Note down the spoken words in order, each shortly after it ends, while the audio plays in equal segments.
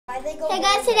Hey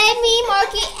guys, today me,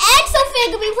 Marky, and Sophia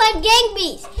are gonna be playing Gang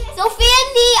Beasts. Sophia's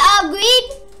the green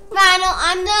rhino.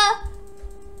 I'm the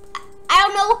I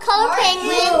don't know what color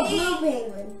penguin. Blue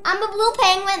penguin. I'm the blue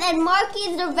penguin, and Marky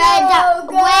is the red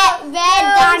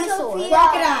dinosaur.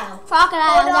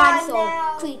 Crocodile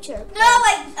dinosaur creature. No,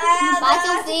 like Bye,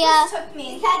 Sophia. Took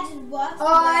me.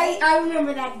 I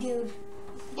remember that dude.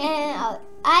 And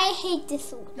I hate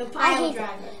this. The pile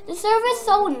driver. The server's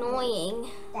so annoying.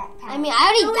 I mean,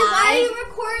 I already Why are died. you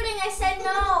recording? I said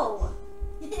no.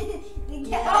 The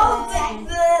cat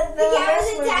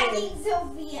was attacking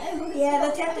Sophia. Yeah,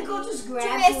 the tentacle just grabbed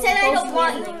I you. said I don't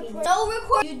want you. Don't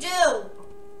record. You do.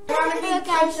 Want to be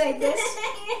coach like this?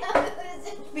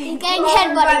 He's getting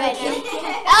headbutted right now.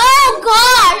 Oh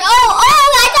God! Oh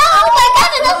my God!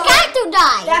 The cat to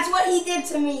die. That's what he did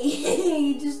to me.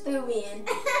 He just threw me in.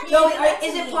 Joey,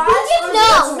 is it paused?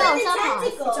 No, it's not paused.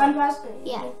 It's unpaused.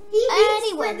 Yeah. And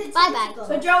he won. Bye bye.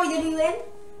 So Joey, did he win?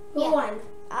 Who won?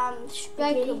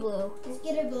 Striker blue. Just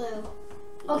get a blue.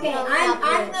 Okay, No,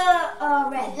 I'm the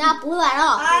red. Not blue at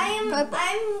all. I'm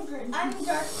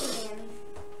dark green.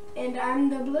 And I'm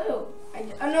the blue.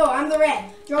 I'm the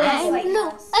red. Joey's I'm like blue.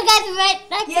 us. I got the red.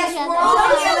 Yes, we're all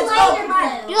here. Let's go. Come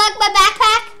on. You like my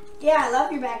backpack? Yeah, I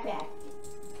love your backpack.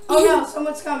 Oh no,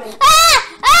 someone's coming. I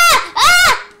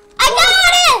got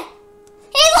it!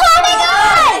 He's holding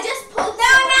on! I just pulled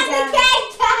down the cat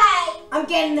guy. I'm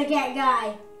getting the cat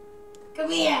guy. Come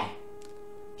here.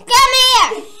 Come here!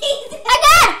 I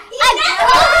got it! I got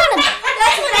him!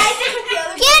 That's what I did with the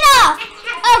other. Get off!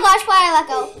 Oh gosh, why did I let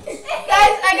go?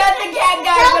 Guys, I got the cat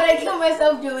guy, but I killed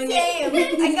myself doing it. I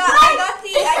got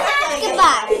the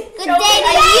Goodbye. Good day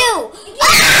to you.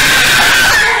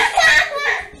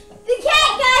 The cat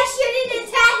guy shouldn't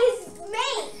attack his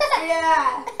mate.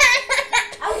 Yeah.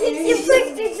 You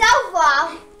pushed yourself off.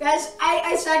 Guys,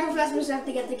 I sacrificed myself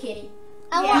to get the kitty.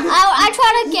 I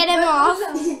tried to get him off,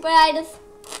 but I just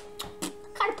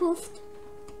kind of poofed.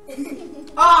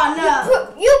 Oh no.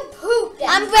 You pooped.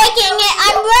 I'm breaking it.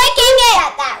 I'm breaking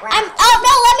it. Oh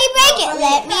no, let me break it.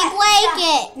 Let me break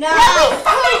it. No.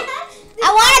 I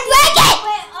want to break it.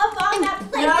 Up on that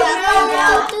plate. No.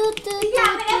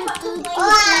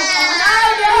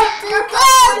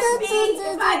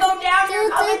 If I go down, you're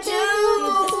coming too.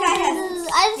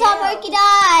 I saw Marky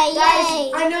die. Guys,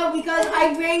 Yay. I know because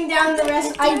I bring down the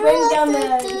rest. I bring down the.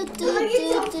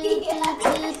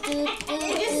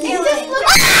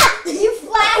 You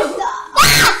flashed the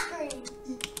screen.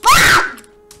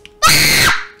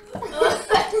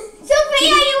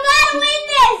 Sophia, you gotta win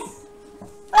this.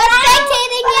 I'm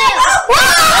spectating you.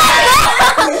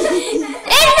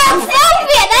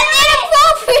 Inappropriate. That's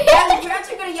inappropriate. Yeah, the parents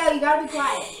are gonna yell. You gotta be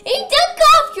quiet. He took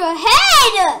off your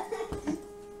head.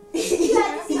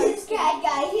 This cat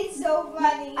guy, he's so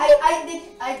funny. I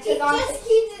He took off. just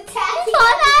keeps attacking.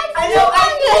 I know.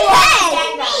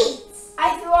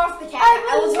 I threw off the cat. I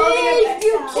was holding it.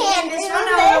 You can't this do one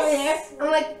this. over there. I'm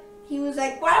like, he was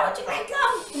like, why don't you let go?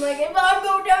 I'm like, if I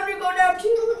go down, you go down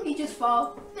too. He just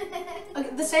fall. Okay,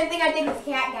 the same thing I did with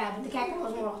the cat guy, but the cat guy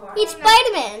was more hard. He's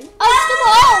Spider-Man. Oh,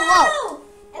 whoa.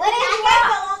 Let him go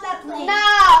on that plane.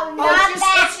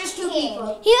 It's just two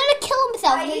people. He's gonna kill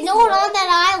himself. There's no one on that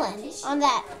island, on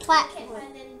that platform.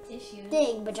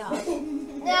 Thing, but No, not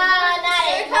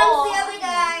Here comes the other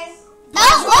guys.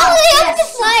 Oh, he has to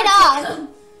slide off.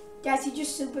 Guys, he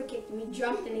just super kicked me,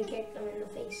 jumped and he kicked him in the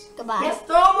face. Goodbye. Yes,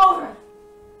 throw him over.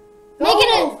 Make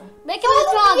him a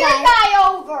strong guy. guy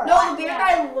over. No, the beer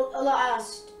guy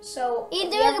lost. So He's we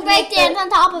doing have a to make breakdance on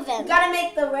top of We him. gotta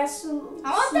make the rest. I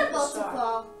want them both to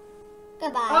fall.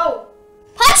 Goodbye. Oh,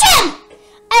 Punch him!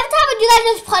 Every time I do that,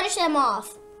 just punch them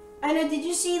off. I know. Did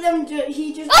you see them?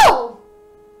 He just. Oh!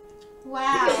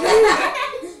 Wow.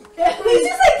 He's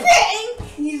just like pink.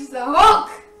 He's the Hulk,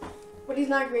 but he's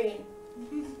not green.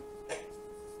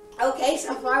 Okay,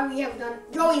 so far we have done.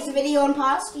 Joey, is the video on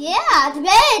pause? Yeah, it's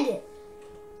bed.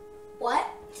 What?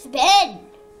 It's bed.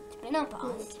 It's been on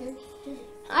pause.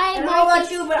 I don't know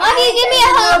about you, but Marky, give me a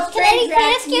hug. Can I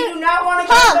ask You you? do not want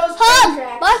to get those train Hug!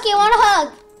 tracks. Marky, I want a hug.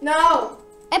 No.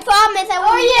 I promise I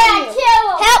won't kill him.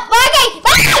 Help, Marky!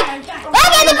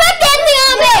 Marky, the bird dancing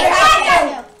on me!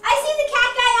 I see the cat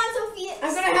guy on Sophia.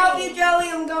 I'm gonna help you, Joey.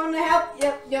 I'm going to help.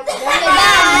 Yep. Goodbye.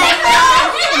 Goodbye.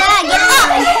 Get up.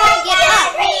 Get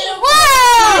up.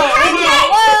 Whoa!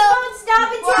 Don't stop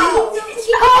attacking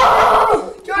Sophia.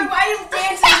 Joey, why are you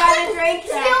dancing by the train She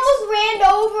tracks? almost ran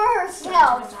over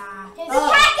herself. The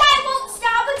cat guy won't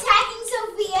stop attacking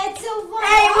Sophia. It's so funny.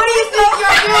 Hey, what do you think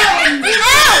you're doing?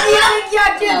 What do you think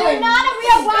you're doing? You're not a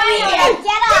real rhino.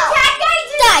 Get up. The cat guy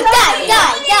just Die.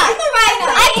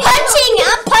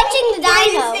 I'm punching the Where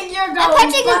do you dino. think you're going? I'm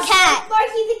punching the cat.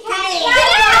 Marky, the cat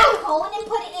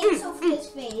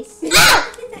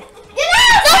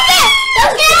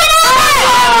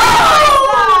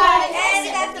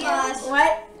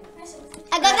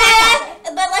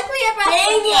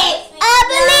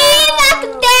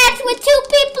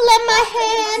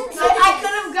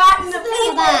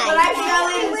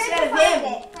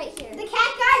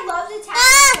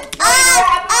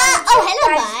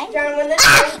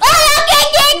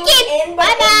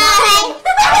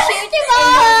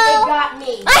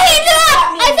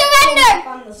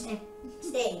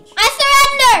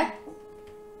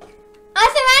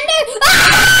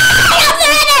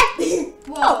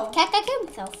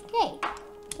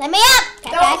Let me up.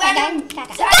 Don't let him.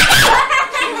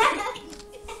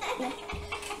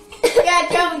 Yeah,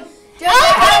 Joey.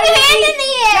 Oh, put your hand in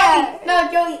the air. No,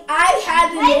 Joey, I had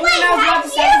the name when I was about to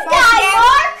sacrifice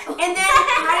him. And then,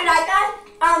 how did I die?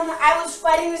 I was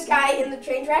fighting this guy in the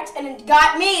train tracks, and it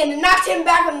got me, and it knocked him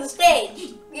back on the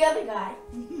stage. The other guy.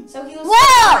 So he was.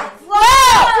 Whoa!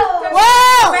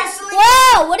 Whoa! Wrestling.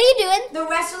 Whoa! What are you doing? The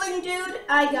wrestling dude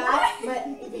I got, but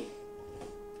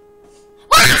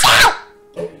Watch out!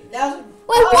 that was.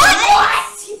 Wait,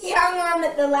 what? He hung on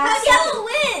at the last. How second. yellow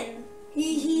win?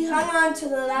 He hung on to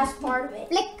the last part of it.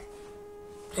 Flick.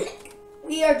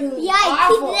 We are doing Yeah,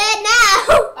 awful. he's dead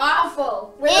now.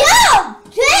 Awful. No!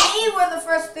 We were the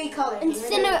first three colors.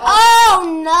 Incinerate. Oh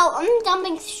no! I'm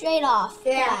jumping straight off.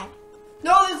 Yeah.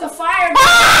 No, there's a fire.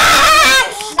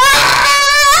 Oh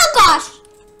gosh!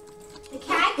 The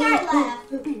cat guy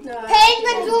left. No,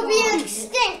 Penguins will be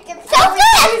extinct. Sophia,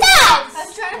 stop! I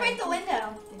was trying to break the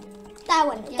window. That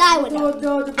one. That one. I don't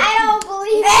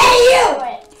believe Hey, you!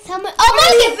 Someone. Oh my!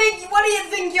 What do you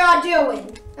think you're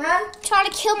doing? Huh? Trying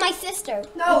to kill my sister.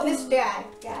 No, this Dad.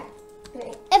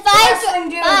 If Wrestling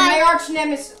dude, my I. arch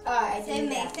nemesis. I Same think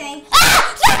me, that. same.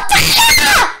 Ah!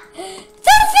 Sophia!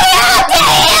 Sophia! How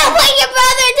dare you put your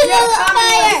brother into the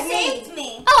fire? You saved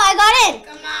me. Oh, I got in.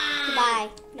 Come on. Goodbye.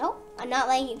 Nope, I'm not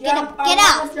letting you. Get Jump, up. Get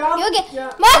out. jump, You'll get.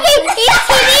 jump. Marky, he's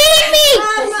eating me.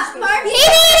 Mark, He's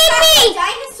eating me.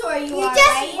 dinosaur you You are, just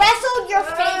right? wrestled your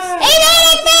face. He's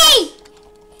eating me.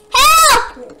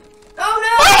 Help! Oh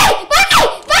no! Marky!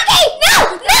 Marky!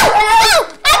 No! No! No!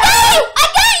 I got you! I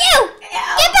got you!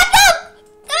 Get back up!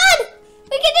 God!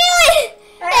 We can do it!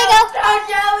 There you go. Oh,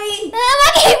 Joey!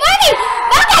 Marky! Marky!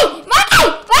 Marky! Marky!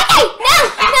 Marky! No!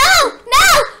 No! No!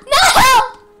 No!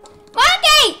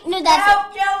 Marky! No, that's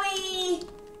Help, Joey! it.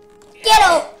 Get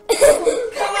out.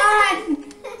 Come on!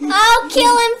 I'll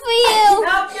kill him for you.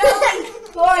 Help, Joey!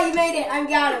 Oh, you made it. I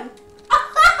got him.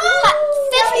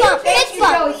 Fist bump! Thank Fist you,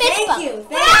 bump! Joey. Fist Thank bump! you. Fist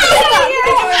bump!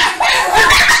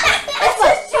 Fist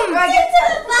bump!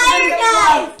 Fire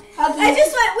guys. I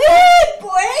just went, we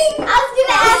boring. I was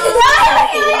gonna ask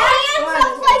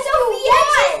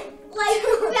like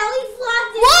belly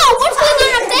flopped. Whoa! What's going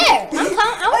on up there? I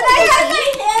But I had want my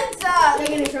hands up.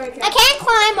 I can't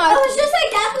climb I was up. just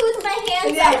like that with my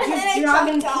hands Yeah, up, and then I just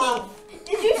jogging jumped off.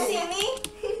 Did you see me?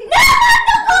 No,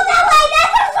 don't go that way.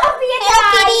 That's a Sophia Hello,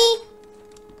 guy. kitty.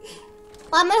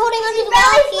 Why am I holding onto the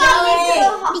wall,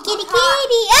 kitty? Kitty,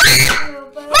 kitty.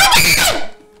 Ah!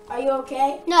 Are you okay?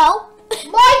 No.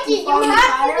 Mikey, you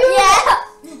have to do Yeah.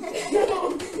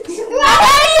 I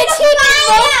got the chicken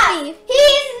roast beef.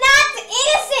 He's not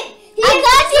innocent. I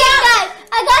got the guys.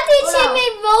 I got the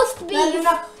chicken roast No, beef.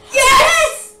 no.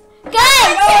 Yes!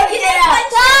 Guys, You didn't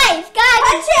punch guys.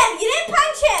 Punch him. You didn't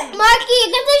punch him. Marky, I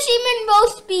got the chicken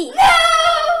roast beef. No.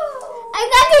 I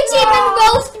got the chicken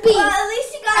roast beef. Well, at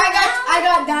least you got I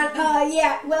got done.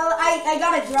 Yeah. Well, I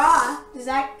got a draw. Does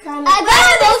that kind of? I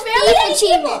got a roast beef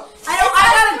achievement. I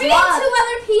got a three draw. and two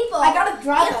other people. I got a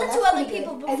draw. Get the though. two That's other pretty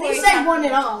people good. before At least you I got- won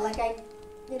it all. Like I.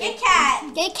 Get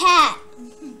cat. Get cat.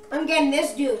 I'm getting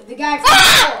this dude, the guy from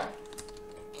Ah!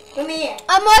 before. Come here.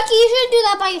 Marky, you shouldn't do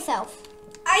that by yourself.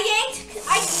 I yanked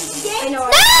I know.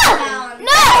 down.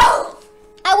 No!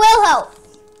 I will help.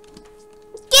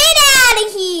 Get out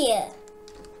of here.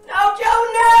 No, Joe,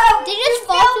 no! Did you just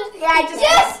fall to... Yeah, I just.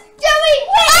 Yes! Joey,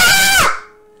 wait! Ah!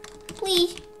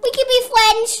 Please, we can be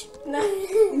friends. No.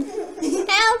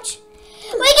 Ouch.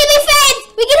 We can be friends.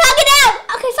 We can hug it out.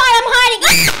 Okay, sorry, I'm hiding.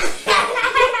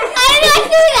 I did not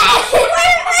do that.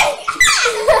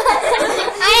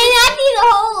 I did not see the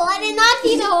hole. I did not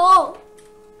see the hole.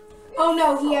 Oh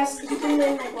no, he can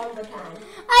win like one more time.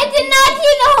 I did not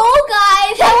see the hole,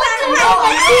 guys. I was No,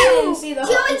 I didn't see the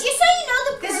whole. Joey, just so you know,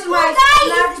 the This is purple my guy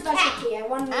last is the cat. specialty. I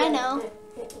won. I know.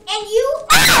 And you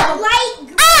Ow! light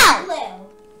green Ow! blue.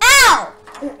 Ow!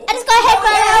 I just got hit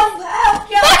by a... Help,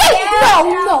 Joey,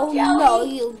 help, No,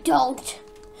 you don't.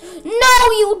 No,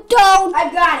 you don't. I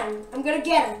got him. I'm gonna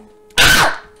get him.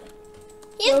 Ow!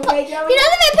 He You just okay, he Joey?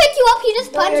 doesn't even pick you up. He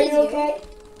just Joey, punches are you. you okay?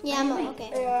 Yeah, I'm okay.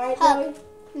 Are you alright, Hug. Joey?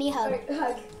 Knee hug. Alright,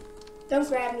 hug. Don't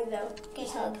grab me though. Okay,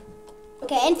 hug.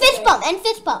 Okay, and fist bump. And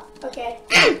fist bump. Okay.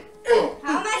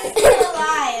 How am I still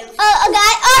alive? A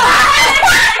guy.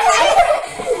 Oh! I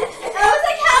was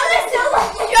like, how am I still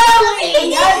alive?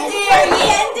 Joey, how dare The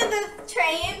you? end of the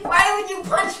train. Why would you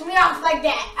punch me off like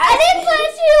that? I didn't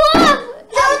punch you up.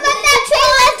 I was on that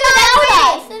train left without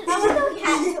us. I want the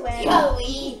cat to win.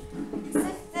 Joey.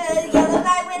 The yellow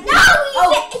guy wins. No,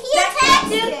 he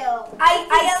attacked you. I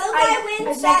Yellow guy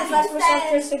wins. sacrificed myself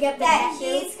just to get the that tattoo.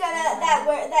 he's gonna that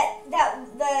the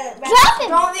Drop him.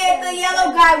 Don't let the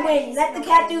yellow guy win. Let the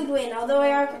cat dude win. Although I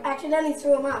accidentally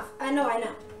threw him off. I know.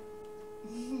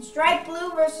 Stripe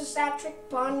blue versus Satric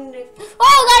Pond.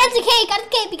 Oh, got the cape. Got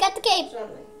the cape. He got the cape.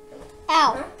 Something.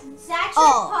 Ow. Huh? Satric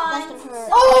Oh, Pond. that's gonna hurt.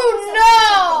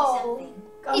 Oh no!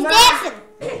 Come He's on. dancing.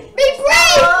 Be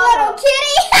brave, little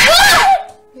kitty!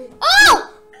 Oh!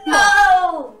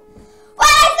 No! Well, I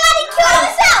thought he killed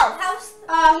himself.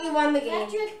 Oh, he won the game.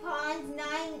 Satric Pond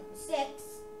 9-6.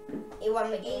 He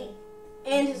won the game.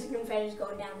 And his confetti's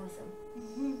going down with him.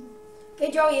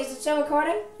 Okay, Joey, is it still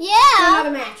recording? Do Yeah.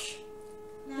 another match.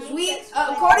 'Cause we,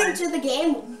 according to the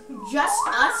game, just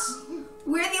us,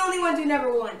 we're the only ones who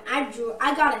never won. I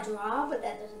got a draw, but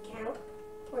that doesn't count,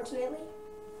 fortunately.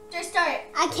 Just start.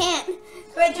 I can't.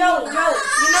 Wait, Joey, you know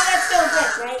that's still a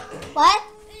glitch, right? What?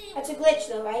 That's a glitch,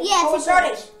 though, right? Yeah, Oh, it's we're a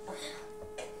glitch. starting.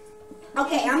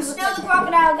 Okay, I'm still the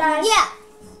crocodile, guys. Yeah.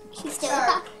 She's still.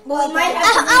 Well, he might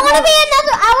have I want to be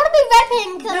another. I want to be red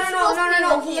pink. No.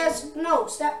 He has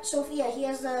stop, Sophia. He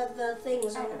has the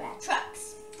things on the back.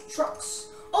 Trucks.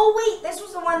 Oh wait, this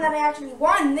was the one that I actually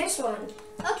won. This one.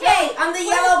 Okay, I'm the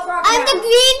yellow crocodile. I'm the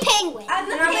green penguin. I'm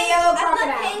the yellow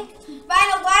crocodile.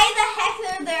 Vinyl, why the heck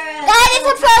are there? That is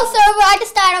a pro server. I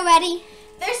just started already.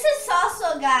 There's this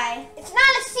also guy. It's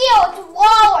not a seal. It's a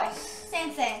walrus.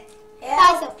 Same thing.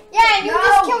 Yeah. Yeah, and you No.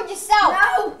 just killed yourself.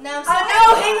 No. No, I'm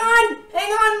Oh no!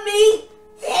 Hang on, me.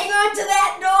 Hang on to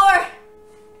that door.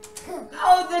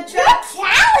 Oh, the truck.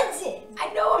 Talented. I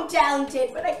know I'm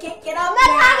talented, but I can't get up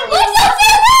You're now. so familiar.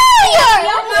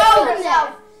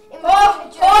 No.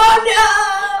 Oh no!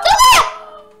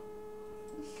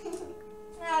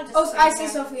 Oh, I see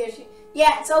Sophia.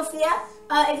 Yeah, Sophia.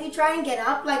 If you try and get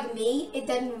up like me, it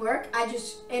doesn't work. I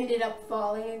just ended up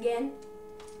falling again.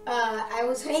 I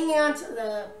was hanging on to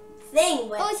the thing,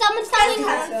 but Oh, someone's coming.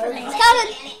 It's It's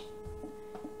coming.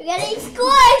 We're getting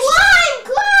squished.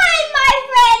 Climb, my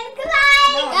friend, climb.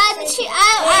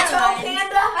 Tato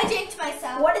Panda. I jinxed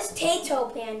myself. What is Tato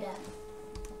Panda?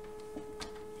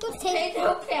 Who's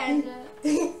Tato Panda.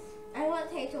 I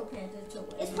want Tato Panda to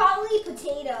win. It's probably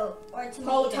potato or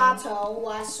tomato. Potato,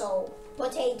 wasso,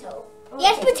 potato.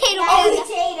 Yes, potato Yeah, panda.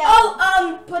 potato.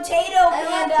 Potato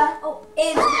Panda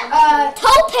is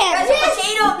Toe panda.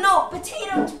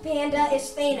 Potato Panda is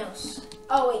Thanos.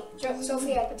 Oh wait,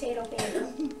 Sophia, Potato Panda.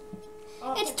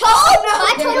 It's toe.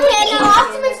 My toe panda.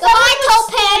 My toe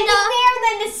panda. There, and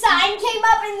then the sign came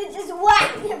up and it just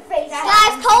whacked their face.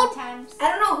 Guys, toe. I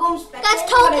don't know who I'm spectating. Guys,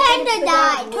 toe but I think panda it's the guy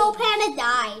died. who Toe wins. panda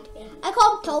died. I call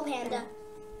him toe panda.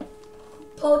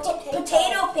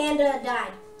 Potato Panda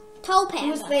died. Toe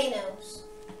He was panda. Thanos.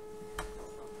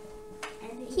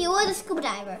 He was a scuba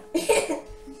diver. See,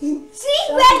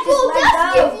 So Red Bull just let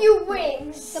does go. give you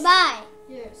wings. Goodbye.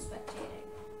 You're spectating.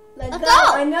 Let Let go.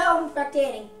 go. I know I'm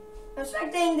spectating. I'm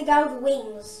spectating the guy with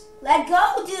wings. Let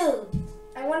go, dude.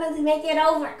 I wanted to make it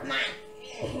over. Come on.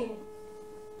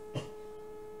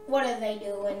 What are they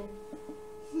doing?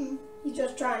 He's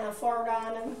just trying to fart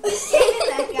on him.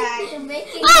 That guy. You're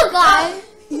making Oh God.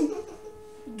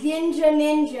 Ginja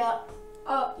Ninja.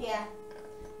 Oh, yeah.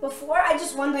 Before, I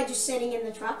just won by just sitting in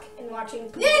the truck and watching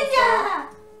people Ninja!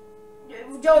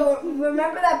 Joe,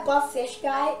 remember that buff fish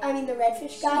guy? I mean, the red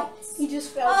fish guy? He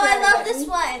just fell. Oh, I for love the this button.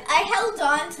 one. I held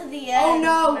on to the end. Oh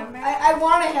no! Remember? I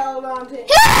want to hold on to it.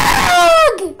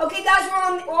 Hug! Okay, guys, we're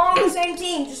all on the same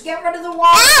team. Just get rid of the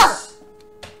walls. Ow!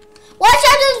 Watch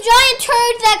out those giant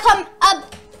turds that come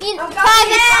up in I'm 5 coming!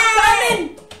 minutes. I'm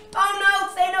coming! Oh no,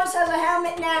 Thanos has a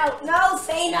helmet now. No,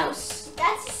 Thanos.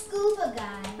 That's a scuba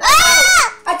guy.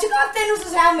 Ah! I took off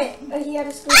Thanos' helmet, but he had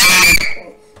a scuba.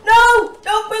 No!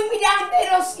 Don't bring me down,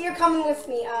 Thanos. You're coming with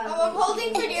me. Oh, I'm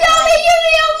holding for dear Joey, life. you're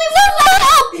the only one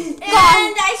left.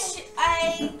 And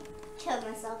I killed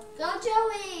myself. Go,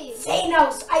 Joey.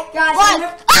 Thanos. Guys,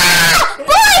 What? Ah!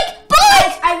 Blake!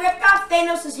 I ripped off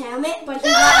Thanos' helmet, but he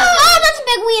got Oh, that's a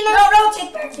big wiener. No,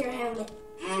 take back your helmet.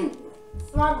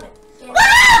 Frogman.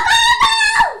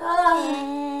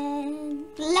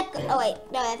 Let go. Oh wait,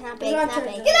 no, that's not big. Your It's not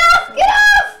turn, big. Joey. Get off!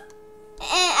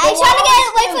 And I try to get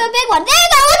away from the big one. There you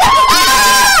go. Ah!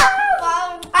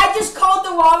 Wow. I just called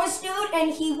the walrus dude,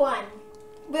 and he won.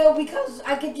 Well, because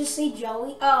I could just see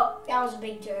Joey. Oh, that was a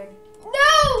big turd.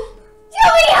 No!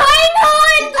 Joey, hang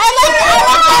on! I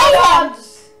like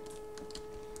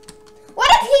What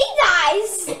if he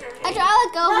dies? I try to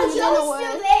let go. No, but he doesn't Joey's work.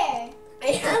 still there. I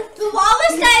The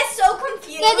walrus guy is so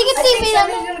confused. Yeah, you can see think me.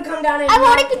 somebody's gonna come down and I'm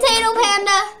knock holding me. potato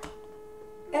panda.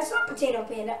 That's not Potato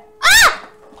Panda. Ah!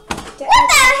 What the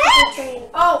heck? Train.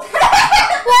 Oh.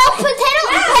 Well, potato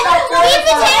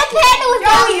panda was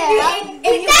down there.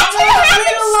 If you That's hold what it happened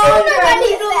a sooner little when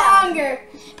he longer, fell. longer.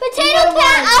 Potato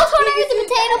panda. I was holding with the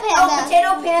potato Oh, panda.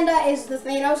 Potato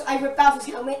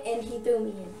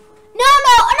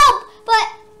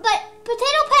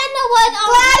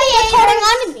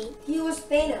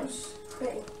volcanoes.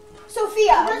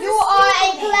 Sophia, you are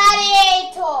a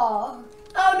gladiator.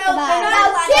 Oh no!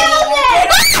 Now kill them!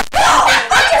 I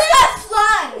just got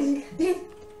flung.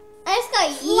 I just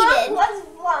got Flung? yeeted. What's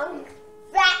flung?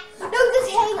 That. No,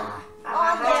 just hang on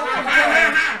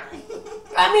there.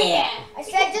 Come here. I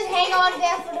said just hang on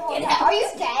there for the whole time. Are you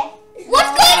dead?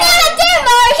 What's going on up there,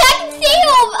 Mark? I can see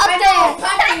you up there.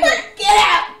 Get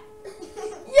out.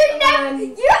 You're gonna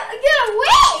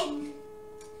win.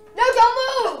 No, don't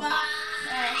move.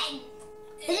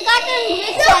 There's a guy doing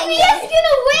this Sophia's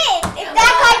gonna win. If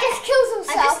that guy just kills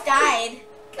himself. I just died.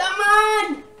 Come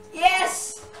on.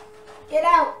 Yes. Get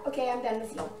out. Okay, I'm done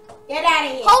with you. Get out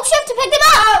of here. Hold shift to pick them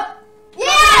up.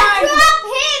 Yeah, drop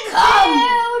him,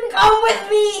 dude. Come with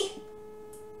me.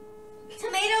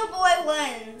 Tomato Boy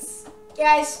wins.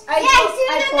 Guys, I Yeah, he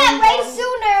should have done that way him.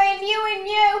 sooner, and you,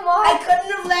 Mark. I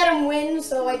couldn't have let him win,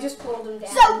 so I just pulled him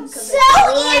down. So,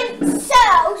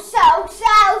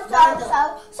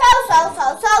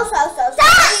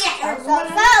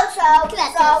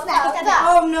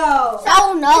 Oh no.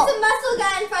 Oh no. There's a muscle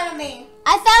guy in front of me.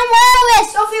 I found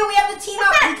Walrus. Sophia, we have to team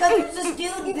up because this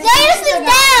dude. Darius is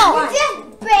down. You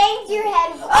just banged your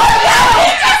head. Oh no!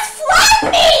 He just flung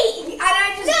me! And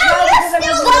I just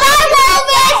Goodbye,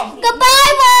 Walrus.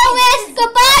 Goodbye, Walrus.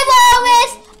 Goodbye,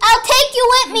 Walrus. I'll take you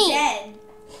with me. Dead.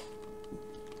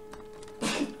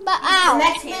 But ow.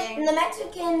 The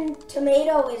Mexican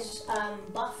tomato is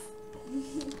buff.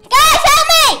 Guys, help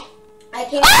me. I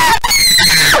can't.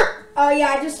 Oh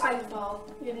yeah, I just saw you fall.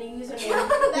 You're gonna use it.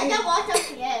 That guy walked off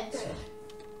the edge.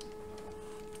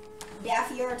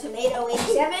 Daffy or Tomato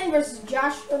 87 versus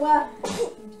Joshua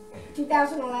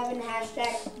 2011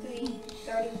 hashtag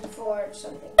 334 or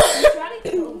something. He's trying to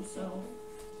kill himself.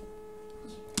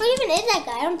 What even is that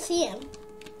guy? I don't see him.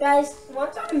 Guys,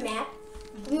 once on a map,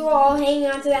 we were all hanging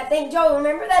on to that thing. Joe,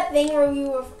 remember that thing where we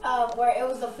were, where it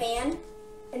was the fan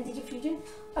in Digifusion?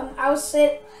 I was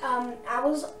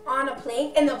on a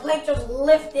plank and the plank just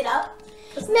lifted up.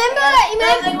 Remember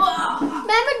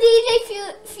DJ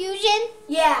Fusion?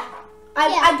 Yeah.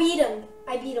 I beat him.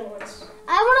 I beat him once.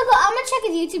 I'm gonna check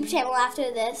his YouTube channel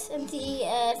after this and see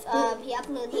if he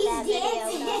uploaded that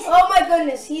video. Oh my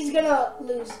goodness, he's gonna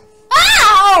lose.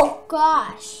 Oh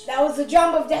gosh. That was the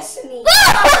jump of destiny.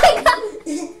 Are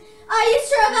you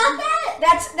sure about that?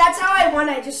 That's how I won.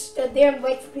 I just stood there and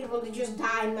wait for people to just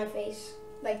die in my face.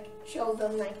 Like, show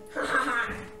them, like, ha ha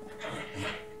ha.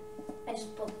 I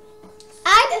just pulled.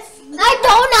 I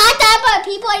don't not that, but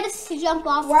people I just jump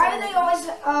off. Why are they always?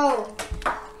 Oh,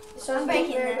 so I'm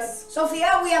breaking this.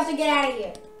 Sophia, we have to get out of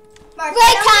here. Mark, Break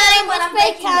I don't time. know when It's I'm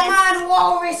break breaking time. Come on,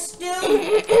 walrus,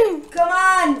 dude. Come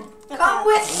on. Come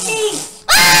with me.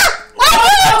 Ah! Why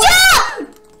did you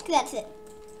jump? That's it.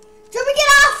 Should we get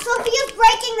off? Sophia's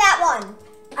breaking that one.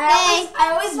 I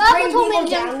always bring people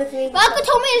down with me. Vodka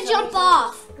told me to jump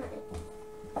off.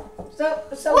 So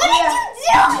What did you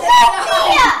do,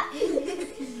 Sophia?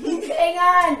 hang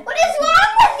on. What is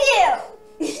wrong with you?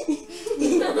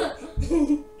 No,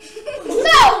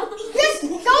 just go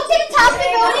to the top of the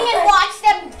building and watch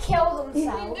them kill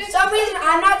themselves. For some reason,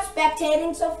 I'm not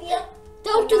spectating, Sophia.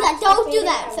 Don't do that. Don't do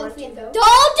that, I want Sophia. you, though.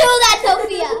 Don't do that,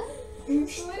 Sophia.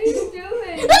 What are you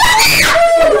doing?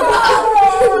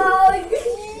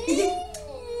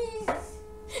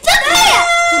 Sophia!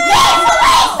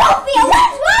 Sophia,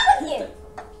 what's wrong with you?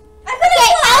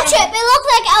 Okay, L-chip. It looks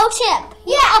like L-chip.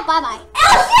 Yeah. Oh, bye-bye.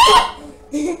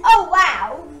 Oh,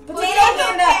 wow. Potato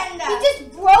panda. He just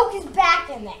broke his back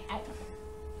in there.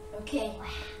 Okay.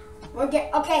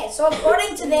 Okay, so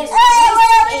according to this. No,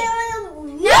 we're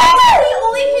the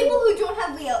only people who don't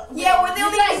have wheels. Yeah, we're the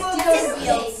only people who don't have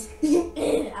wheels.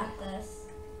 At this.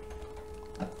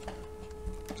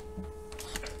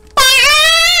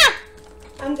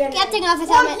 I'm getting Getting off his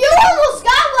Well, helmet. you almost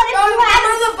got one if you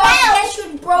remember the hadn't buff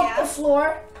who broke the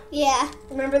floor? Yeah.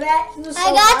 Remember that? He was I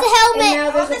got the helmet. And now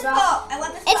I want there's this a buff. boat. I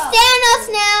want this It's boat. Thanos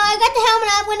now. I got the helmet.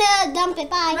 I'm gonna dump it.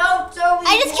 Bye. No, so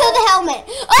I just killed the helmet.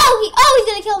 He's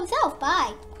gonna kill himself.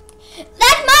 Bye.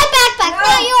 That's my backpack, No.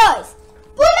 not yours.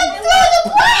 Put him through the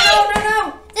plane!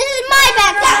 No. This is my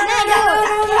backpack, not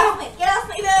yours. Get off me. Get off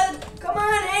my boat. Come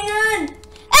on, hang on.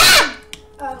 Ah!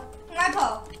 My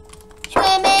pole.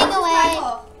 Swimming My away.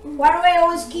 pole. Why do I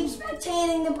always keep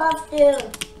spectating the buff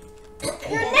dude?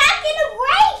 You're not gonna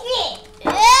break it!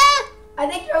 Yeah. I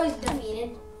think you're always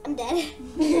defeated. I'm dead.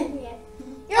 Yeah.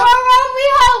 You're our only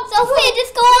hope! Sophia,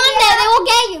 just go on there. They will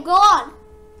get you. Go on.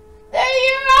 They're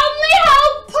your only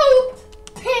hope, Poop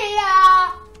Pia!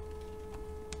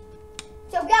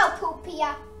 So go, Poop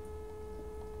Pia.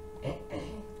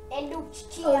 And Luke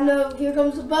Chia. Oh no, here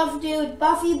comes the buff dude,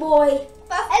 Buffy boy.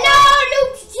 Hello,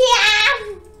 Luke Chia!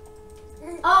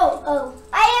 Oh, Uh-oh.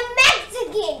 I am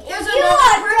Mexican. There's You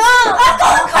are wrong. I'm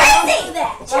going crazy.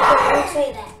 Don't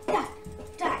say that. Don't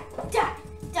say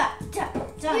that.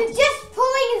 You're just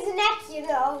pulling his neck, you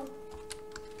know.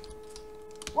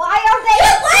 Why are they?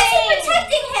 Why is he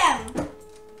protecting him?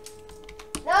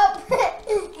 Nope.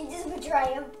 You just betray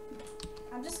him.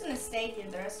 I'm just gonna stay here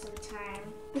the rest of the time.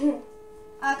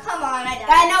 Come on, I died.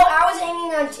 I know. I was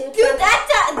hanging on too. Dude,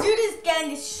 that dude is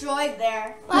getting destroyed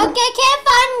there. Okay, can't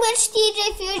find which DJ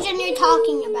Fusion you're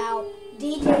talking about.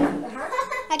 DJ.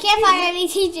 I can't find any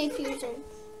DJ Fusion.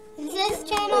 Is this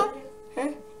channel?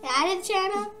 Huh? Added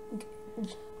channel?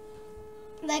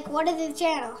 Like, what is the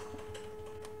channel?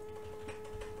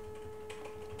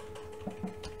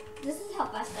 This is how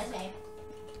fast I say.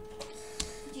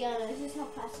 Gianna, this is how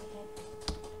fast I say.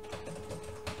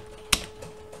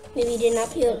 Maybe you did not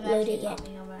upload it yet.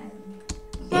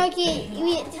 Marky,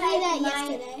 we did that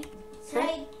yesterday.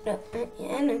 Say, No.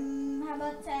 Yeah, I know. how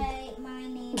about say, my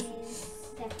name is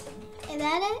Stephanie. Is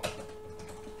that it?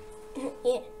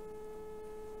 Yeah.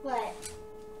 What?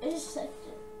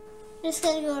 Just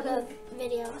gonna go to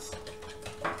videos.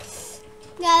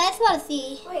 Yeah, that's what I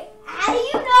see. Wait, how do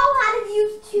you know how to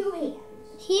use two hands?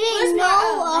 He didn't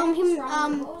know What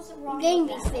was the wrong Game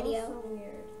with Beast that? video. That was so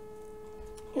weird.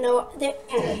 No.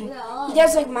 He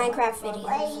does like Minecraft videos.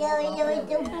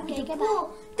 Okay, goodbye.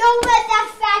 Don't let that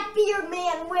fat beard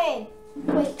man win.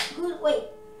 Wait.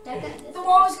 The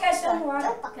walrus guy still won.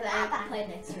 Can I play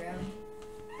next round?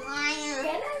 Can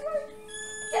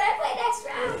I play next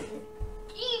round?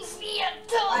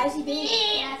 Why is he being?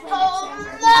 Can I play next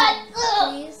round?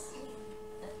 Please.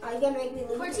 Are you gonna make me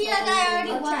lose? Tortilla guy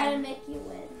already I'll try to won. make you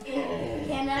win.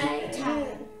 Can I?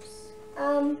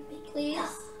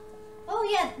 Please. Oh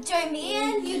yeah, Joey, me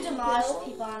and you demolished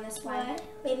people on this one.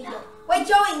 Maybe no. Wait,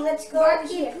 Joey, let's go over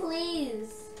Marky, here.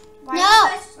 please. No.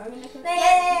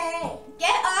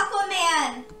 Get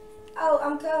Aquaman. Oh,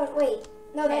 I'm going. Wait.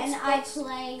 No, Can I that's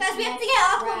play? Guys, we have to get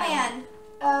next Aquaman.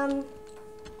 round?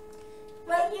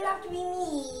 But you have to be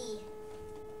me.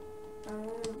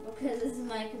 Because this is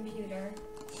my computer.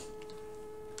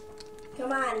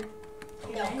 Come on.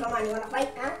 No, come on. You wanna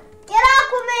fight, huh? Get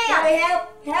Aquaman! Joey, help!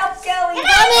 Help, Joey! Get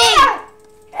out of here!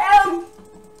 Help!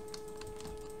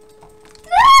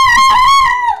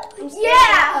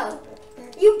 Yeah!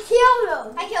 You killed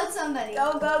him! I killed somebody.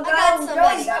 Go, go, go! I got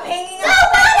somebody. Joey, stop hanging No, up!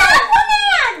 not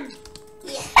Aquaman!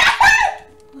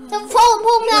 So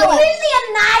pull that way. Completely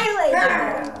annihilated them.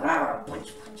 Punch.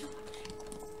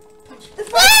 The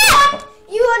first one,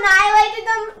 you annihilated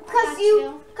them because you,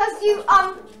 the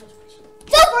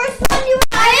first one you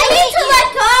I need to let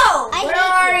go. Where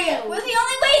are you? We're the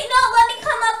only wait. No, let me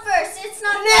come up first. It's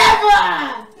not Never!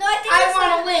 No, I think I it's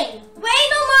want not- to win. Wait,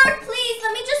 no, Mark, please.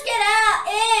 Let me just get out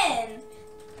in.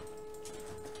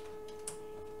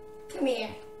 Come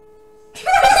here.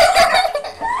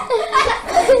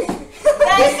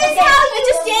 This is how you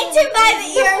just yanked him by the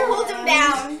ear and pulled him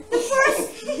down. the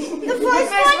first one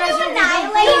you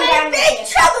annihilated. Big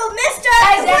trouble, mister.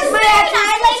 Guys, that's my actual Annihilated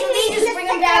specialty. it, Just bring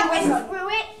him down with him. through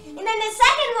it, and then the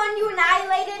second one you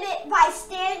annihilated it by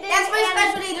standing. That's my and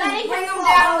specialty. Just letting bring him fall.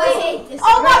 down with him.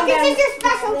 Oh, Bring Mark, him this down is your with-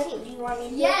 specialty. Do you want me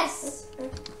to? Yes.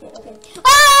 Yeah, okay.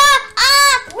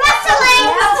 Wrestling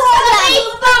for the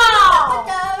meatball.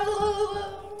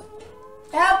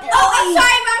 Help! Oh, I'm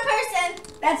sorry, wrong person.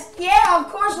 That's of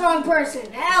course, wrong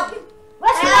person. Help!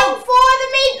 Wrestling for the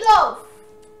meatloaf.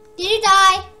 Did you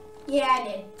die? Yeah, I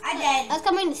did. I I did. was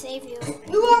coming to save you.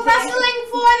 You were wrestling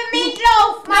for the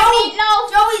meatloaf. My meatloaf.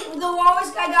 Joey, the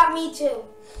walrus guy got me too.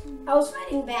 I was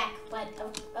fighting back, but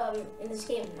in this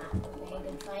game, I'm not a very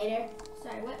good fighter.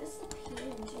 Sorry, what is the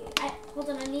PNG? Hold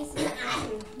on, I need some.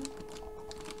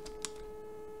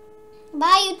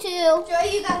 Bye, you two. Joey,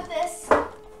 you got this. No.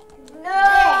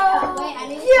 Wait, I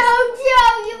need to- Joe,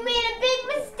 you made a big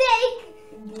mistake.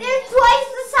 They're twice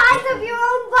the size of your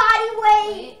own body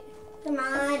weight. Come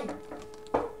on.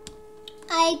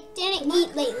 I didn't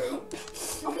eat lately.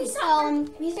 Okay, So I'm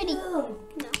Please pretty. do.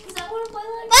 Is that what my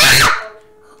leg? Ah!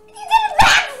 He did a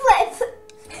backflip.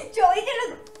 Joey did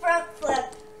a front flip.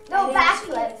 No I didn't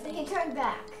backflip. He turned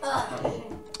back.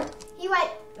 He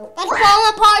went. Let's fall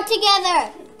apart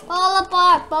together. Fall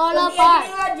apart. Fall Yeah, apart.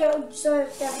 can you let Joe so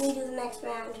Stephanie do the next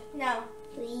round, No.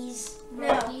 please?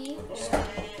 No.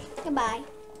 Goodbye.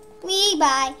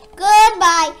 Bye.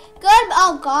 Goodbye.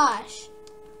 Oh gosh.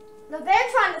 No, they're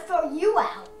trying to throw you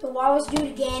out. The walrus do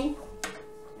it again.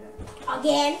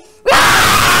 Again.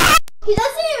 He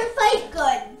doesn't even fight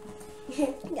good.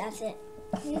 That's it.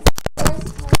 Here.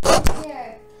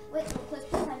 Wait, no, quick,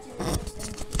 touch it.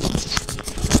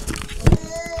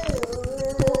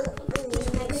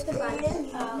 Just make it the button.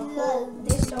 Hold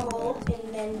this to hold,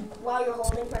 and then and while you're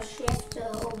holding, press shift to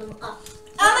hold them up.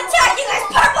 I'm attacking this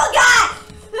purple guy!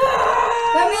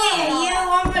 Come here, you.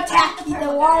 I'm attacking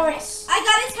the walrus. I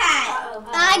got his hat.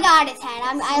 I got his head.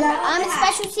 I'm a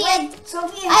specialty.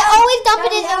 Sophia, I always dump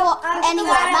it in the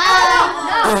anywhere.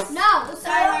 Bye. No.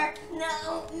 Sorry, Mark.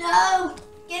 No.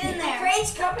 Get in The there.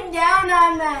 crate's coming down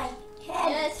on my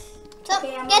head. Yes. So,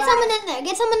 Okay, I'm get someone alive. in there.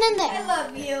 Get someone in I there.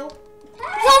 love you.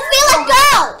 Sophia, let's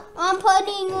go. I'm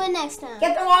putting you in next time.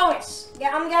 Get the walrus.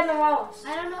 Yeah, I'm getting the walrus.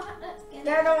 I don't know how to get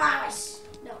Get the walrus.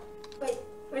 No. Wait,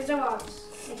 where's the walrus?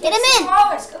 I Get can't him see in. the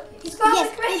walrus. He's going Yes,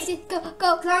 the crate. yes,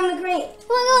 go. Climb the crate.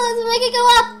 Come on, let's make it go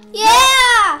up.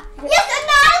 Yeah. Yes,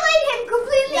 annihilate him.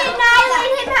 Completely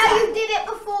annihilate him how you did it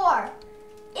before.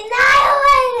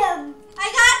 Annihilate him. I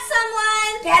got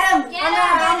someone. Get him. Get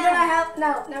I'm him. gonna help.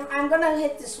 No, I'm gonna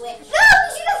hit the switch. No, you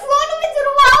should have thrown him into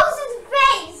the walrus's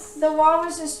face. The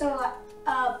walrus is still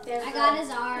up. There's I got his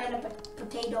arm. and a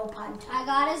potato punch. I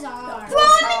got his arm. Throw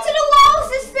him into the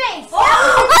walrus's face.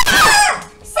 Oh!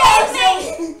 Save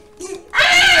me.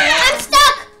 I'm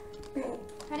stuck.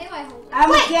 How do I hold it? I'm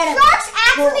Wait, gonna get him. sharks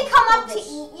actually come up to this.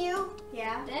 eat you?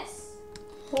 Yeah. This?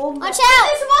 Hold Watch the- out.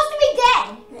 They're supposed to be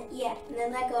dead. Yeah, and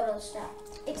then let go to the stop.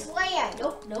 It's land.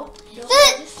 Nope. The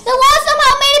wall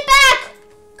somehow made it back.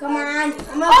 Come on, I'm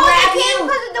gonna Oh, grab they came you.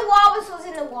 because the walrus was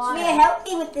in the water. Sophia, help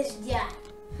me with this jar.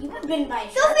 You've been bitten by a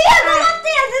shark. Sophia, come up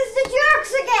there. There's the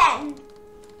jerks again.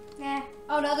 Nah.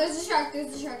 Oh no, there's a shark.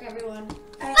 There's a shark, everyone.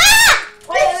 Wait,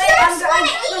 The jerks want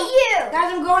to I'm- eat you. Guys,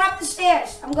 I'm going up the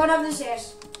stairs. I'm going up the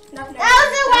stairs. No, That was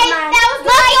the way. That was the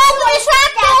Let's way. open the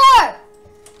trap door.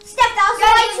 Step. That was the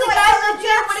Guys, way the to it. guys So are the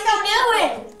jerks what are don't you eat you.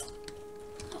 doing?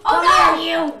 Oh no,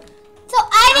 you! So I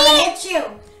I'm gonna need. hit you.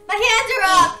 My hands are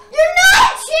up. You're not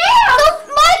a champ. So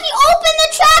Marky, open the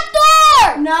trap door.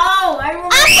 No, I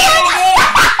remember I need that.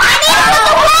 to put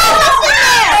the walrus in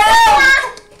there.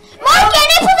 Marky, I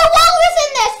need to put the walrus in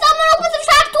there. Someone open the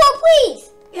trap door, please.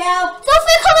 Help.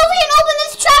 Sophia, come over here and open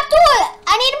this trap door.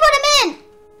 I need to put him in.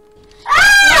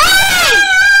 Hey!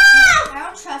 I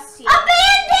don't trust you.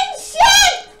 Abandoned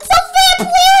ship. Sophia,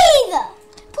 please.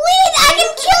 Please, I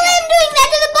can kill him doing that.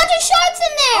 There's a bunch of sharks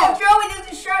in there. Oh, Joey, there's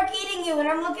a shark eating you, and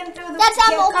I'm looking through the. That's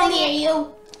how I'm Come opening here, it. you.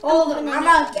 Hold him. opening I'm it.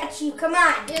 gonna get you. Come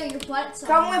on. Ew, your butt's on.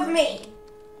 Come with me.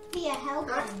 Via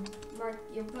helping. Mark,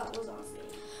 your butt was off me.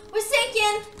 We're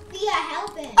sinking. Via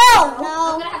helping. Oh, I'm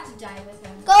no. gonna have to die with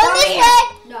him. Go Come this here. way.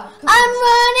 No. I'm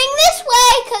running this way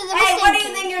because it was Hey, what do you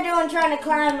sinking. think you're doing trying to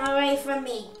climb away from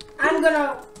me? I'm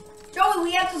gonna. Joey,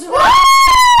 we have to survive.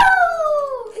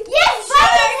 Woo! Yes,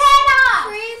 bite his head off.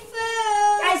 Free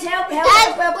food. Guys, help.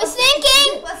 Dad, we're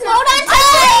sinking. Let's Hold on I can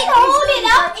tight. hold it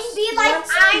up and be like, One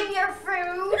second. I'm your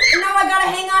food. No, I gotta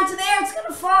hang on to there. It's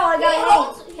gonna fall. I gotta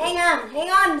hang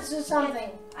on to something.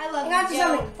 I love Hang on to you, Joe.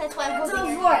 something. That's why I'm Hang on to holding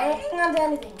the your floor. hand. Hang on to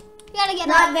anything. You gotta get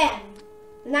Not up.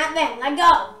 then. Not then. Let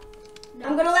go.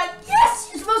 I'm gonna let. Yes,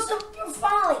 you're supposed to. You're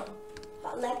falling.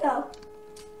 Let go.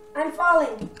 I'm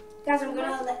falling. Guys, I'm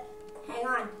gonna let. Hang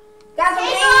on. Guys, I'm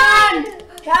hanging on.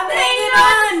 I'm hanging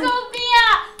on. Sophia,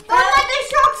 don't let the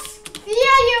sharks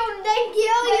fear you and then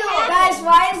kill you. Guys,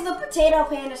 why is the potato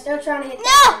panda still trying to hit? No.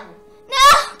 that one?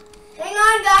 No. Hang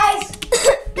on, guys.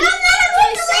 Don't let him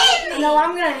take the lead. No,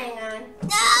 I'm gonna hang on.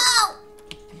 No.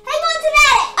 Hang on to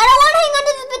that. I don't want to hang on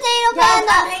to the potato Guys, I'm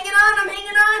panda. hanging on. I'm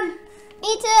hanging on.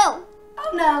 Me too.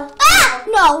 Oh no. Ah!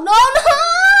 No.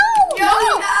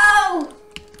 Joey, no.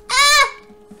 Ah!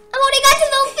 I'm holding on to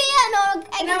Sophia. No,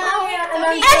 I And I'm cannot. here, and I'm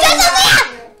I'm just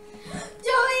Sophia.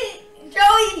 Joey.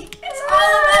 Joey, it's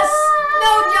all of us.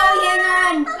 No, Joey, hang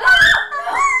on.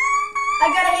 I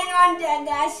gotta hang on, Dad,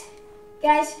 guys.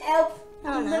 Guys, help. Oh,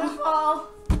 I'm no. gonna fall.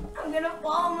 I'm gonna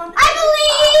fall. I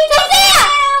believe Sophia.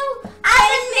 I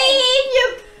believe you.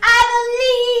 I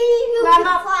believe you Climb can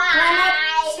up. fly. Climb up.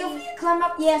 Sophia, climb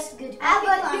up. Yes, good. I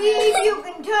believe you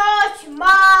can touch my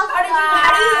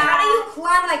How do you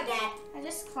climb like that? I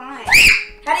just climbed.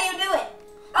 How do you do it?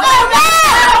 No!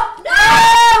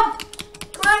 No!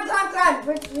 Climb. No!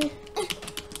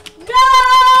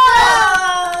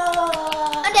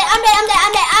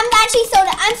 I'm dead. I'm actually so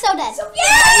dead. I'm so dead.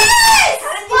 Yes!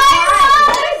 How did you climb?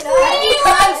 What are you doing?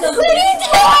 What are you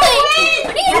How do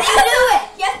you do it?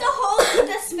 You have to hold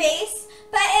the space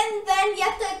button, then you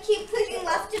have to keep clicking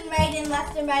left and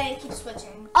right and keep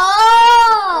switching.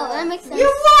 Oh, that makes sense. You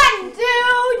won,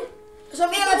 dude!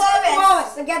 Sophia, Get the let's get the walrus.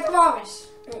 walrus. Let's get the walrus.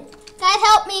 Guys,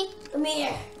 help me. Come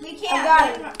here. We I can't.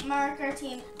 got We it. Mark our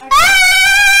team.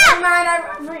 Never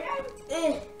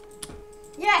mind.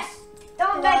 Yes.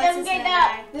 Don't No, let this them is get gonna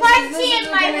up. die. Punchy in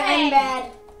my gonna end head.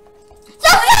 bad.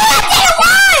 Sophia, that didn't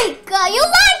work. You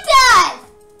liked us.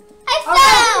 I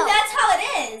fell. That's how it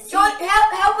is. Joy,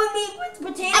 help with me with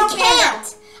potato I panda. can't.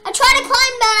 I tried to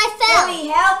climb, but I fell. Joey,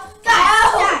 help!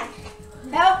 Guys,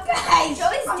 Help, guys!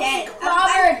 Joey's dead.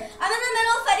 Clobbered. I'm in the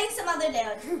middle of fighting some other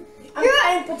dude. I'm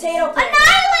trying potato pit.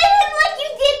 Annihilate him like you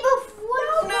did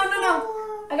before. No.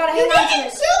 I gotta You hang on to didn't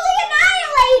this. truly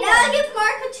annihilate Now him. give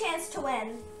Mark a chance to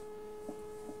win.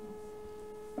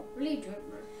 Really good,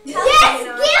 man. Yes,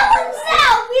 kill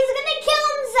himself. He's gonna kill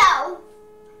himself.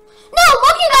 No,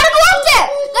 Monkey, you gotta go up there.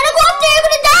 Gotta go up there. You're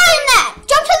gonna die in that.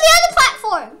 Jump to the other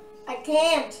platform. I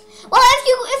can't. Well,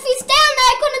 if you stay on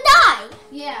that, you're gonna die.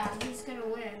 Yeah, he's gonna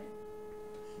win.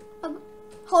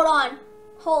 Hold on.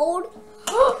 Hold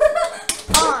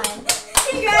on.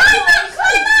 Congratulations.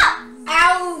 Climb up.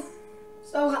 Ow!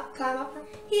 So, climb up.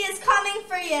 He is coming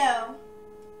for you.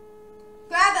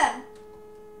 Grab him.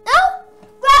 No.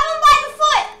 Grab him by the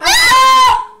foot.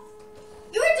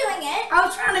 You were doing it. I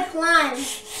was trying to climb.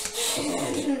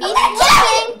 He's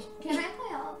looking. Can I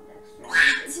play all of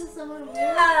extra? Someone win?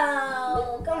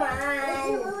 Oh, come on.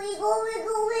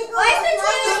 Why is the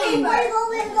toilet paper?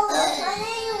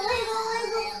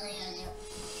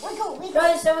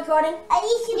 Joey, still recording?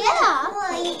 Yeah.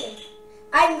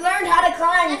 I learned how to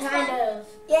climb, kind of.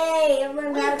 Yay, I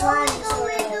learned how to climb.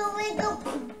 Sort of.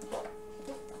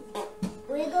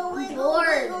 I'm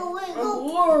bored.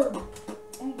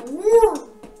 I'm bored.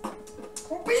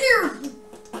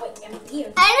 Wait, I'm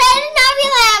weird. I did not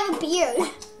realize I have a beard.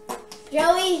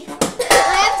 Joey, I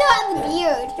have to have a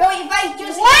beard. Joey, if I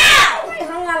just if I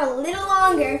hung out a little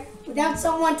longer without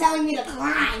someone telling me to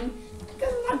climb,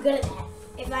 because I'm not good at that.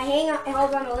 If I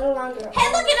hold on a little longer.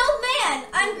 Hey, look, an old man.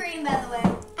 I'm green, by the way.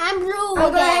 I'm blue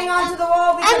I'm gonna hang again. on to the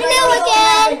wall because I'm blue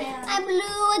again. I'm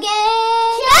blue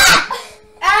again.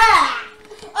 Ah!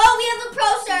 Oh, we have a pro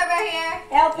server here.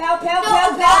 Help! No, a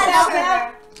bad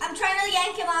server. I'm trying to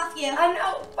yank him off you. I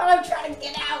know, but I'm trying to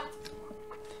get out.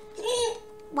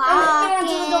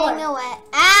 Walking away.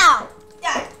 Ow.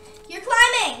 Done. You're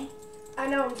climbing. I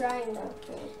know, I'm trying though.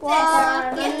 You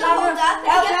have to hold up. You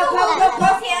have to hold up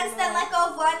both hands, then let go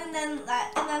of one, and then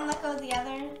let go of the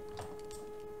other.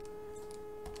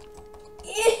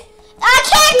 I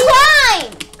can't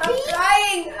climb. I'm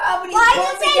trying. But he's Why pulling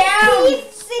does me they down. beef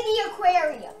city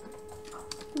aquarium?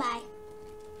 Bye.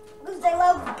 Because they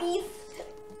love beef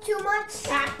too much.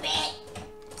 Stop it.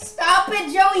 Stop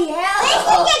it, Joey. They Help.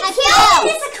 should get killed in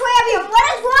this aquarium. What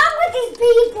is wrong with these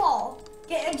people?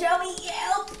 Get Joey,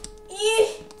 help.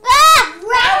 Ah!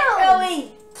 Round.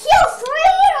 Joey. Kill 3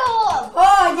 of them. Oh, I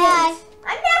Bye. did it.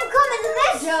 I'm never coming to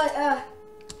this. Joey,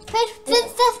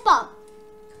 Fist bump.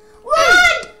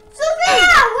 Run!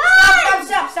 Sophia, run!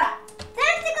 Stop.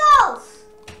 Tentacles.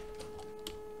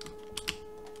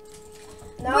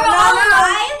 No, We're all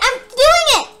alive. I'm doing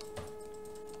it.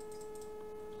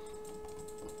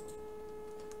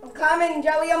 I'm coming,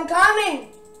 Joey. I'm coming.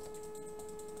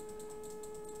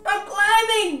 I'm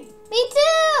climbing. Me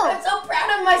too. I'm so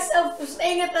proud of myself for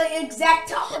staying at the exact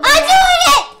top of the I'm doing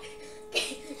it.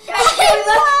 Guys, Joey,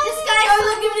 look. This guy. Joey,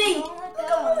 look at me.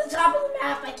 Look up on the top of the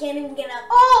map. I can't even get up.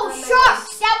 Oh, on my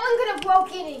shucks. That one could have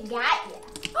broken and got you.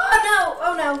 list.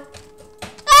 Oh, no.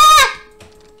 Ah!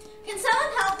 Can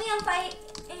someone help me? I'm fighting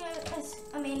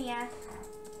a maniac.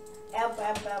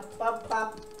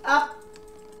 Up.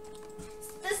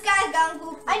 This guy's gone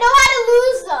goofy. I know how to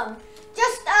lose them.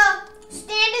 Just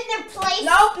stand in their place.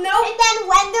 Nope. And then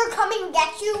when they're coming to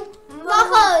get you,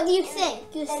 Loco, you sink.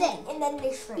 You sink. and then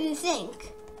they shrink. You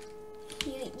sink.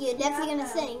 You're definitely gonna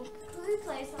sink. Can we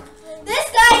play something? This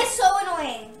guy is so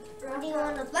annoying. What do you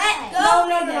want to play? Let go.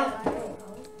 No.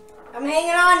 I'm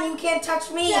hanging on. You can't touch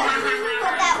me. Yeah,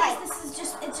 put that way.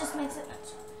 It just makes it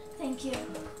much. Thank you.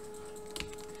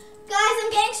 Guys,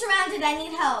 I'm getting surrounded. I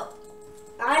need help.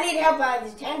 I need help by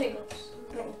these tentacles.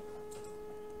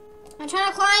 I'm trying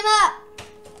to climb up.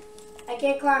 I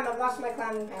can't climb. I've lost my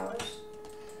climbing powers.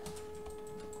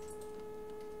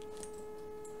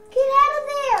 Get out of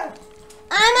there.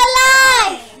 I'm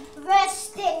alive.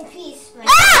 Rest in peace, man.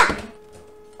 Ah!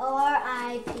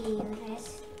 R.I.P.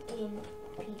 Rest in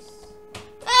peace.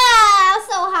 Ah, I'm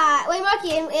so hot. Wait, Rocky,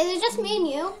 is it just me and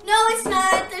you? No, it's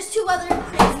not. There's 2 other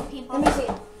crazy people. Let me see.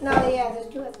 No, yeah, there's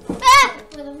 2 of them. Ah!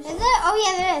 Is it? Oh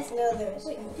yeah, there is. No, there is.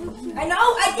 I know.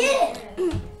 I did.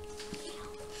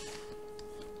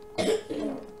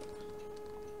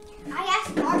 I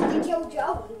asked Mark to kill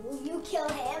Joey. Will you kill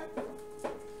him?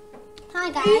 Hi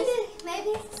guys.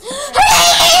 Maybe.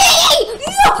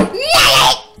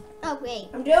 Oh wait.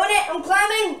 I'm doing it. I'm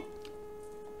climbing.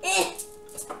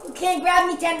 You can't grab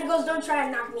me, tentacles. Don't try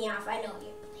to knock me off. I know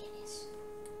your plan is.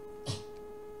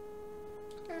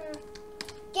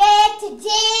 Get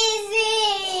dizzy.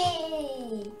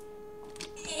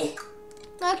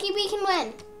 Rocky, we can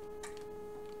win.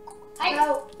 I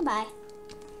know. Bye.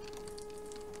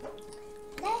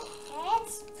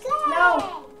 Let's go.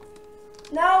 No.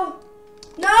 No.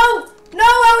 No. No,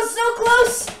 I was so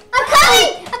close. I'm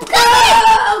coming! I'm coming!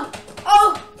 Oh,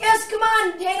 oh, yes, come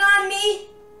on. Hang on me.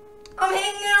 I'm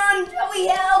hanging on. Joey,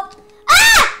 help.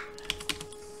 Ah!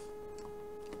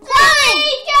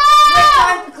 It's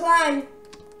time to climb.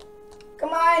 Come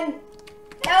on.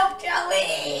 Help,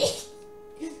 Joey.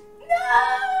 No.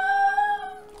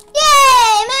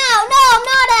 Yay! I'm out! No, I'm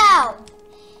not out!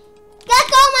 Let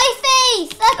go of my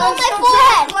face! Let go of my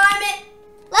forehead! Climb it.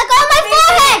 Let go of my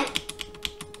forehead!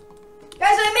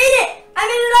 Guys, I made it. I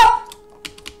made it up.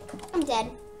 I'm dead.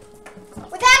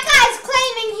 Well, that guy's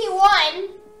claiming he won.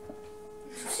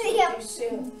 See him. Too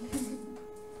soon.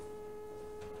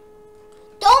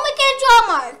 Don't make it a draw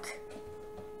mark.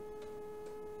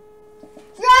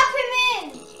 Drop him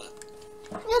in.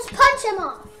 Just punch him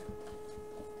off.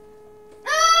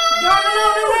 No.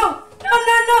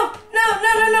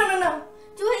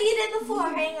 Do what you did before.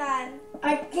 Hang on.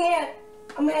 I can't.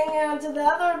 I'm hanging on to the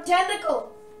other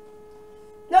tentacle.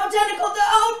 No tentacle.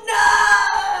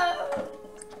 No.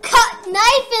 Cut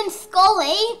knife and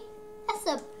Scully. That's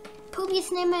the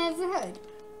poopiest name I've ever heard.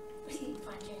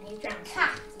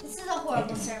 This is a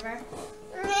horrible server.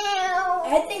 I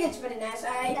think it's pretty nice.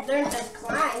 I learned to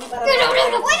climb, but What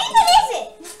even is it?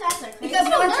 These guys are crazy. because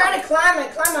when I'm trying to climb, I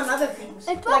climb on other things.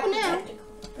 It's broken the now. tentacle.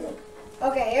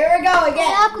 Okay, here we go Hey,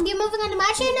 again. Uncle, you moving onto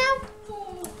my chair now?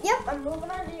 Yep, I'm moving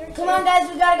on to your Come on, guys,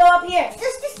 we gotta go up here.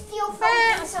 Just steal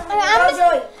from someone. I'm Go,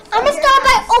 Joey. I'm gonna start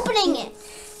by opening it.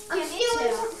 I'm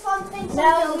stealing some fun things.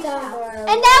 Now from it's Joey's time house. for.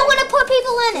 And now I'm gonna put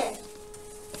people in it.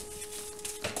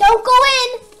 Don't go in.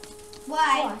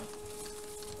 Why?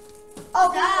 Oh,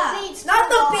 Stop. the leads Not to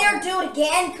the wall. bear. Do it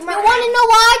again. Come You on. wanna know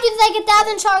why? There's like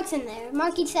 1,000 sharks in there.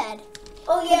 Marky said.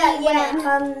 Oh yeah, He went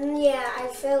yeah. I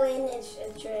fill in. It's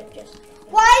just.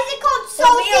 Why is it called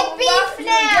salted beef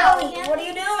now? What are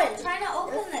you doing? I'm trying to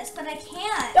open this, but I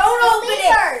can't. Don't open it.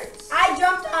 Leaders. I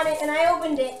jumped on it and I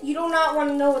opened it. You do not want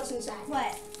to know what's inside.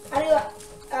 What? How do you?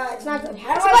 It's not good.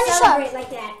 How do It's a I bunch of celebrate like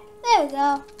that? There we go.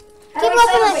 How Keep do I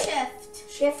opening it. celebrate?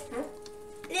 Shift. Shift. Huh?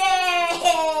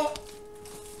 Yeah.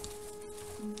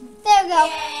 There we go.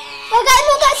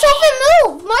 No, guys, Sophie,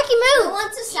 move. Marky, move. Who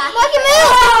wants to Marky, sacrifice?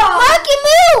 move. Marky,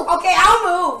 move. Okay, I'll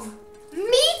move.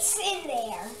 Meat's in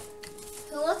there.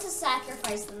 Who wants to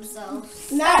sacrifice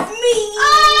themselves? Not me.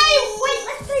 Wait,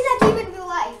 let's play that game in real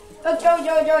life. Look, Joey. Look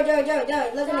at me.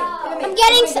 Look at me. I'm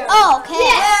getting. Oh, okay.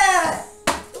 Yeah.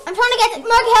 I'm trying to get.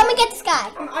 Marky, help me get this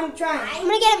guy. I'm trying. I'm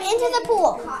gonna get him into the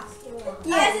pool.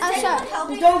 Yeah. I'm sorry.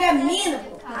 You don't get me in the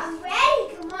pool. I'm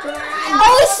ready. Come on. I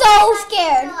was so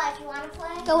scared. If you want to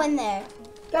play? Go in there.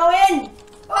 Go in.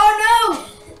 Oh no.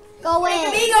 Go Look at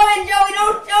in. me go in, Joey.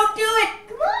 Don't do it.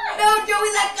 Come on. No,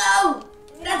 Joey, let go.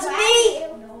 That's me.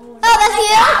 Oh, that's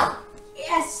you.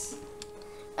 Yes.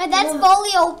 Alright, that's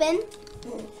fully open.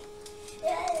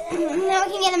 Now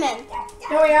we can get him in.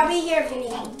 Don't worry, I'll be here if you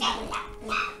need me.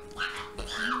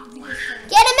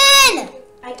 Get him in.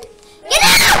 Get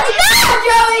out! No,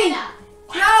 Joey. No,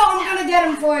 I'm gonna get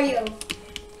him for you.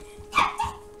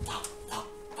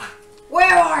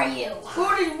 Where are you?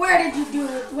 Where did you do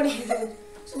it? What did you do?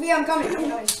 Sophia, I'm coming.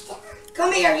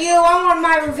 Come here, you. I want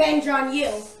my revenge on you.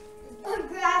 I'm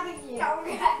grabbing you. I'm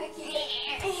grabbing you.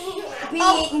 Be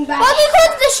eaten by. Marky,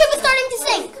 quick! The ship is starting to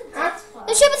sink. Huh?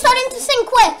 The ship is starting to sink.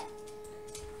 Quick!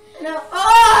 No.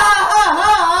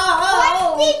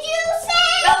 Oh. What did you say?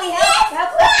 Joey, help.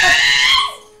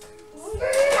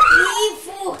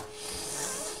 Evil.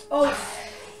 Oh.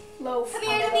 Loaf. Come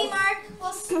here to me, Mark.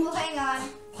 We'll hang on.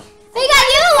 We got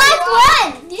you last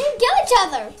one. You didn't kill each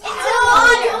other. It's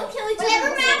on. Don't kill each other.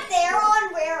 Whatever map they're on,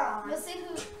 we're on. We'll see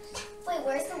who. Wait,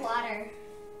 where's the water?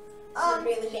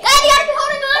 Really bad. Guys, you gotta be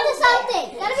holding on to something.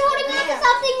 You gotta be holding on to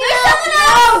something. There's someone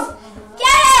else.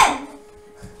 Get him.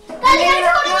 Guys, you gotta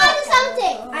be holding on to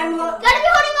something. I'm Gotta be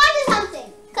holding on to something.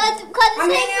 Cause I'm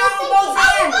the hanging snake's on with sinking. both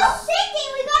hands. Both sinking.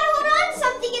 We gotta hold on to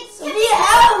something. It's Sophia,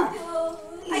 help.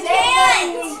 I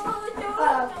can't.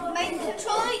 Uh-oh.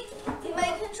 My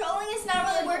controlling is not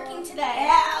really working today.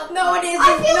 Help. No, it isn't.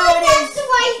 I feel No, like it that's is. the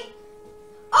right.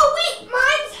 Oh wait,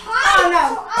 mine's high. Oh, no.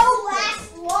 So I'll last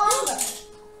longer.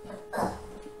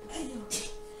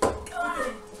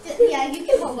 Yeah, you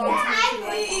can hold on to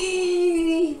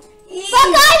me. But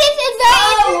guys, it's very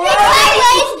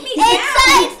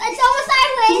sideways. It's almost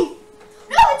sideways.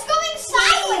 No, it's going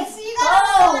sideways. So you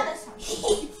gotta hold on to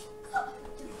something.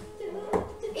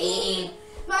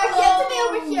 Mark, you have to be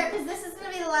over here because this is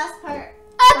gonna be the last part.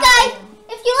 Guys,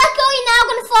 if you let go, you're now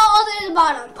gonna fall all the way to the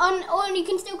bottom. Or you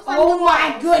can still climb. Oh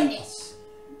my goodness.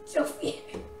 Sophia.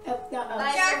 Oh, no, Bye,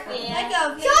 Let Sophia.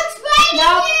 go. So explain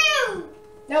No. to you.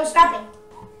 No, stop it.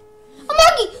 Oh my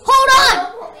Marky, hold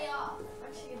on.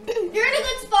 You're in a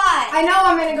good spot. I know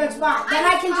I'm in a good spot. Then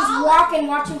I can just walk and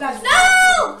watch you guys.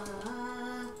 No!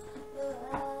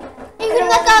 You can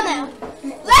let go now.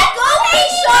 Let go of me,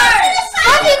 shark!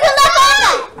 Marky, you can let go of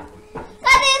that.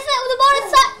 That is the boat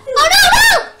is oh no!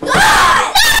 God! No!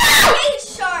 I hate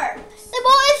sharks. The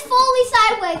boat is fully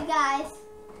sideways, guys.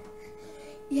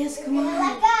 Yes, come on.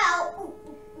 Let go.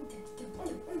 I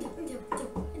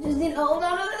just need to hold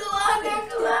on a little longer.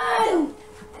 Come on.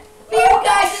 You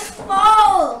guys just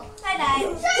fall. I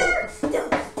died.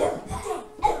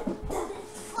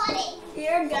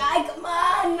 Dear guy, come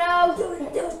on. No. Guys,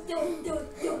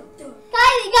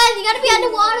 you gotta be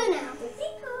underwater now.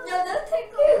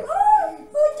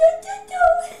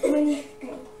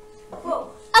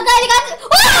 Oh, guys, you got to.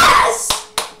 Yes!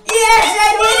 Yes,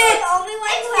 I did it! Only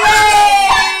one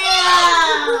Yay!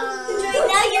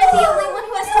 Now you're the only one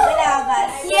who has to win out of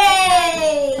us.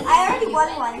 Yay! I already won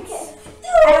once.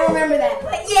 I don't remember that,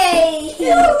 but yay!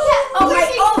 Oh,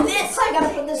 right. Oh, this. I gotta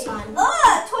put this on.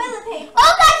 Oh, toilet paper.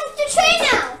 Oh, guys, it's the train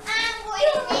now. I'm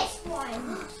going this one.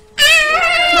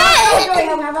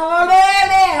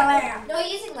 No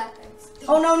using weapons.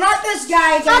 Oh, no, not this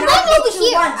guy again. I'm I'll going over beat you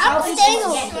here. once. I'm I'll beat staying you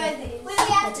over again. here. Wait, we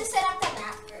have to set up the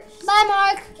map first. Bye,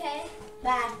 Mark. Okay?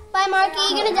 Bye. Bye, Marky.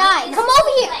 You're gonna die. Come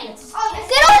over here. Planks.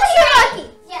 Get over here, Marky.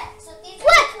 Yeah, so these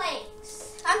What? are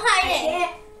planks. I'm hiding.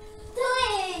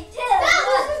 Three, two,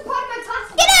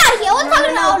 Get out of here. What's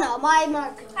talking about? Oh, no. My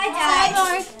Mark. I Bye, died.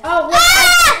 Mark. Oh, wait.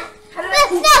 Ah! How No, did I...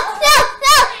 no.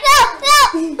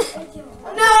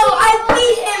 No, I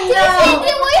beat him, Did you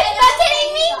though. were you not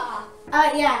kidding me?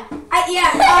 Yeah.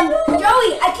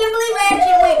 Joey, I can't believe I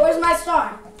actually... Wait, where's my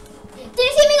star? Did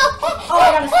you see me go? Oh, I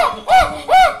got a star.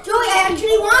 Joey, I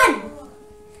actually won.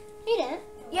 You didn't.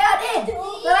 Yeah, I did.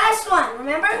 The last one,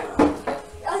 remember?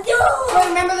 So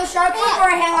remember the shark one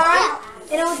where I hang on?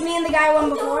 And it was me and the guy won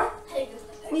before?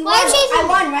 We Why won. chasing I me?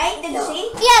 won, right? Did you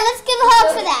see? Yeah, let's give a hug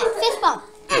for that. Fist bump.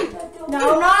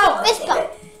 No, no. Fist bump.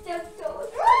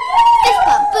 Fist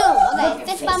bump. Boom. Okay,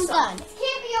 fist bump's done.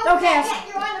 Okay.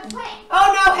 Oh,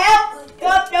 no, help.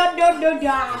 No.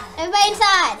 Everybody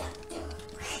inside.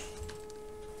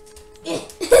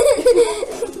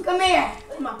 Come here.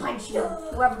 I'm gonna punch you.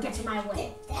 Whoever gets in my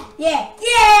way. Yeah.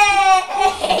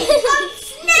 Yeah.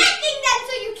 Smacking them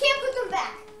so you can't put them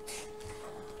back.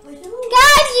 Guys, are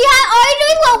you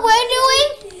doing what we're doing?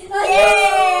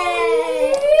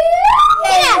 Yay! Get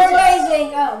Hey, out we're of here. amazing.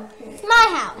 Oh. It's my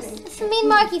house. It's me and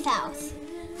Marky's house.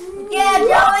 Yeah,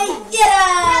 Joey. Get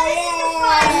out.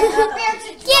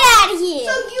 Get out of here.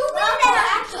 So you win and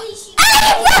actually she I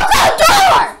broke the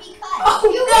door. because Oh,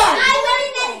 you no. win, I win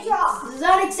and then draw. This is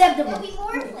unacceptable. There'll be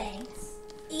more planks.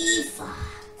 Eva.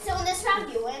 So in this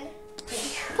round you win.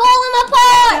 Pull them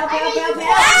apart. Help.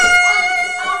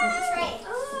 Off the train.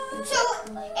 So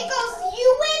it goes you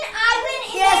win, I win,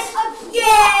 and Yes. then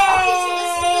Yay! Okay, so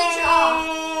this is the draw.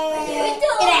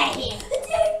 Get out of here.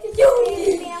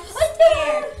 I'm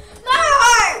scared. My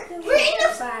heart. We're in the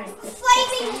Fine.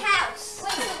 flaming house.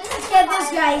 Wait, so this is Get this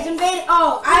guy. He's invading.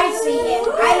 Oh, I see him.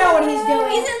 I know what he's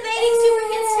doing. He's invading Super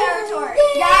Kids territory.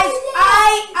 Guys,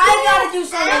 I gotta do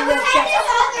something real quick.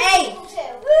 Hey.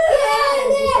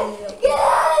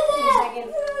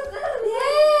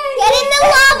 Get in the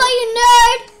lava, you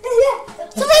nerd.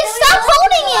 So wait, stop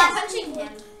holding him. Punching him.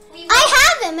 I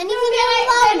have him, and he's in the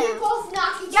lava now.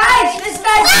 Guys, this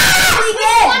guy's completely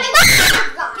dead.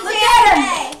 Look at him.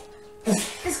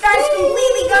 This guy's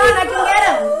completely gone. I can get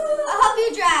him. I'll help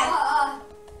you drag.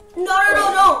 No.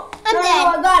 I'm No, dead. I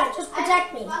got it. Just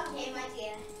protect me. Okay, my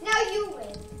dear. Now you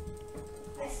win.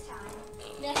 This time.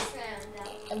 Next round.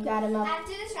 I got him up.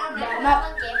 After this round, Yeah, I I'm have up.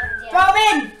 one game of dance. Throw him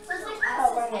in. So it's like Oh, us,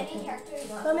 right, any okay. character you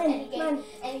want, Come in. any Come game, on.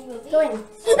 any movie. Go in. And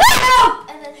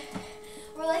then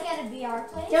we're like at a VR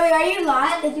place. Joey, are you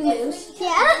lost? Did you lose?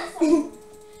 Yeah?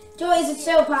 Joey, is it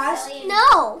still paused?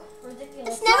 No. Ridiculous.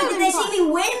 It's never Joey, did been they paused. see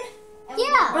me win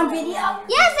Yeah. on video?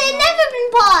 Yes, it's never been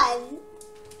paused.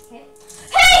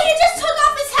 Hey, he just took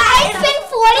off his hat. It's been Joey,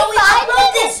 45 upload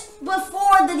minutes. this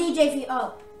before the DJ feed.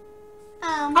 Oh,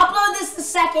 upload this the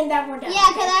second that we're done. Yeah,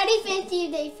 because I already finished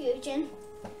DJ Fusion.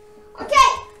 Okay.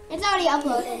 It's already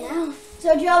uploaded now.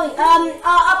 So Joey,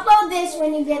 upload this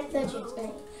when you get the chance.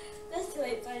 Let's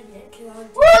wait 5 minutes. It'll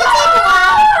take a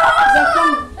while.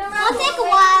 Come. It'll take a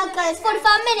while because it's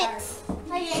 45 minutes.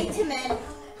 I yanked him in.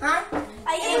 Huh?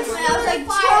 I yanked him in. I was like,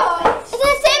 It's the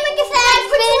same exact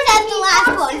minutes as the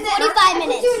last one. 45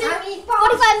 minutes.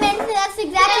 45 minutes, and that's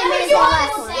exactly minutes as the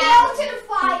last one. To the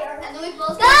fire. And then we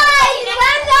both Guys,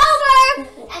 it's over.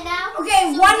 And now,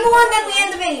 Okay, one more, then we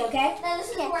end the video. Okay? now this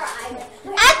is where I win.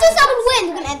 After someone wins,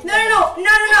 we're going to end the video.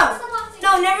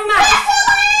 No, never mind.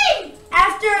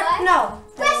 After, no.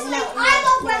 Wrestling. No, I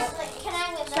love no. wrestling. Can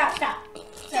I win Stop, that? stop.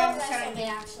 Don't wrestle me,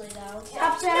 actually, though.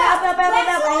 Stop, stop, up, up, up, up,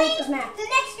 up. I hate this map. The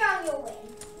next round you'll win.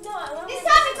 No, I want This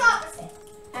time it's opposite.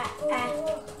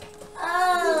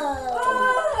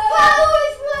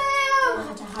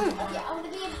 Yeah,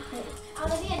 I'm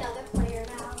gonna be another player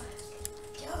now.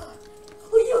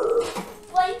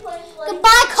 Play.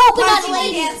 Goodbye, coconut Punch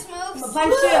lady. Dance I'm moves. gonna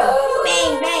punch you.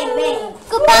 Bang, bang, bang.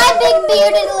 Goodbye, big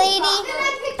bearded lady. Then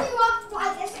I pick you up by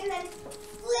this and then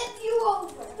flip you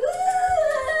over.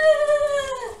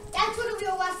 That's what a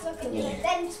real wrestler can do.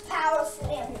 Then power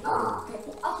slam.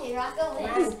 Okay, Rocco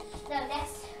wins. No,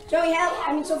 next. Joey, help.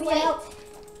 I mean, Sophia, help.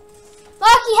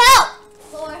 Marky, help.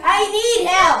 Floor. I need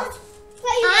help.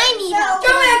 I need help.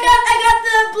 Joey, I got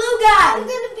the blue I'm guy.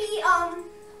 gonna be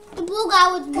The blue guy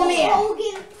was Come blue. here.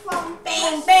 Hogan from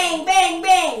Bang, bang, bang,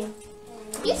 bang.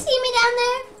 You see me down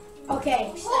there?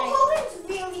 Okay. Hulk Hogan's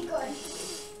really good.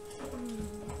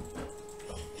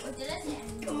 What did I say?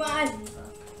 Come on.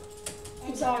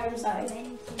 I'm sorry. No, wait.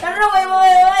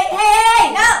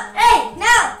 Hey. No.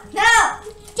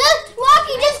 Just,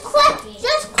 Marky, just click,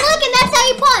 and that's how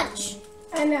you punch.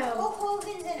 I know. Hulk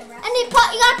Hogan's in a wrestling. And you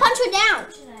gotta punch her down.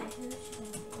 Who should I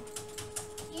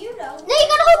You know. No, you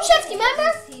gotta hold shift, remember?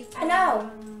 I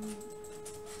know.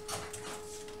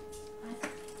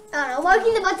 I don't know,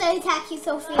 Marky's about to attack you,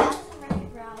 Sophia.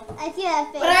 I see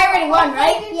that face. But I already won,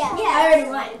 right? Yeah. I already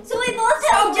won. So we both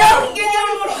Oh, Joey, you're the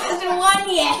only one who hasn't won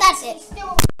yet. That's it.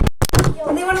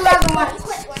 Only one who hasn't won.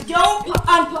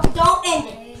 Don't end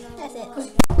it. That's it.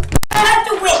 You have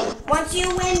to win. Once you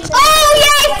win, you Oh,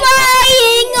 yay,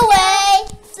 flying away.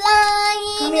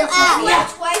 Flying Come here, away.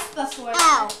 Sophia. twice before.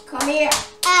 Ow. Come here.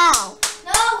 Ow.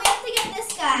 No, we have to get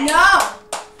this guy. No.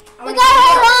 We gotta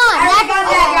hold on. I already got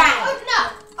that guy. No.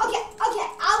 Okay.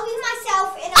 I'll be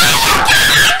myself and I'm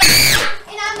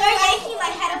They're yanking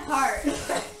my head apart.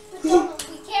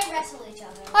 We can't wrestle each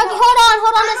other. Okay, hold on to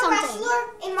I'm a something. wrestler,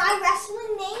 and my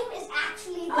wrestling name is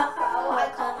actually the Pro.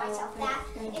 I call myself that,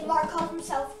 and Mark calls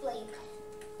himself Blake.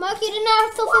 Mark, you didn't know,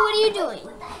 Sophie, what are you doing?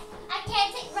 I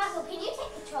can't take Rocco. Can you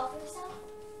take control of yourself?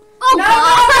 Oh, No,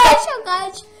 gosh. Oh,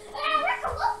 gosh. Rocco,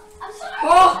 look. I'm sorry.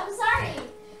 Oh. I'm sorry.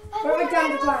 Perfect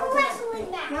time to climb. Wrestling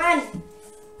match. Come on.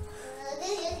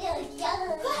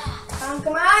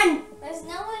 Come on. There's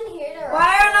no one here to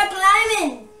Why aren't I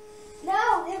climbing?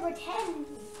 No, there were 10.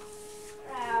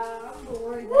 I'm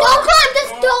bored. Don't climb.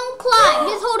 Just don't climb.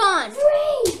 Just hold on.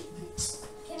 3.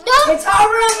 Don't It's all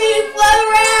around me. You float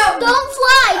around. Don't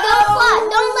fly. Don't fly.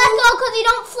 Don't let go because you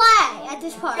don't fly at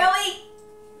this part. Joey,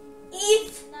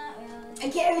 eat. Not really. I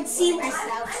can't even see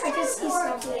myself. I just see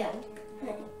Sophia.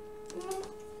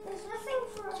 There's nothing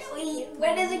for us. Joey,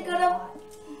 where does it go to?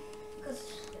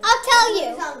 I'll tell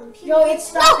you. Joey, it's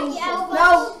stopping.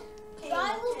 No.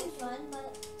 Drawing will be fun,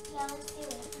 but yeah, let's do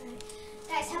it.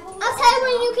 Guys, have a look. I'll tell you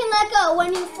when you can let go,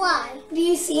 when you fly. Do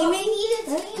you see me?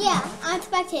 Yeah, I'm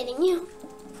spectating you.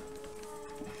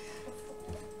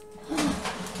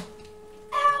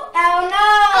 Oh no!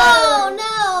 Oh,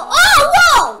 no. Oh,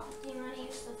 whoa. Do you want to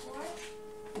use the floor?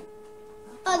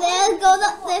 Oh,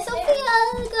 there's Sophia.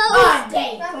 Go. Oh,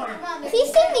 dang! Come on. She's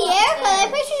in the air, but I'm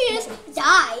pretty sure she just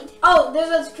died. Oh,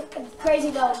 there's a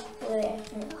crazy dog over there.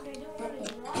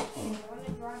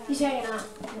 He's hanging on.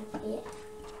 Yeah.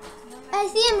 I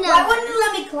see him Why now. wouldn't you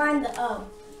let me climb the? Oh.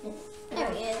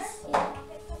 There he is.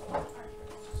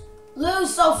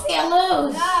 Lose, Sophia,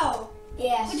 lose. No.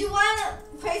 Yes. Would you want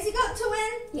Crazy Goat to win?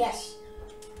 Yes.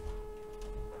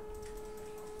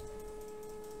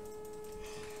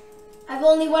 I've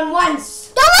only won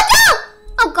once. Don't let go.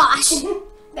 Oh, gosh.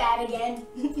 Bad again.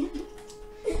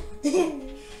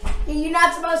 You're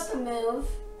not supposed to move.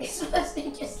 You're supposed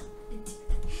to just.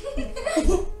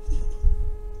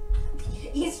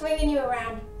 He's swinging you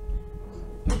around.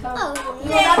 You come. Oh,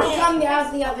 You're about to come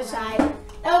down the other side.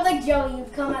 That was like Joey. You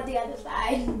come out the other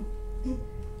side.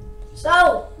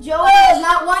 So Joey has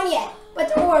not won yet, but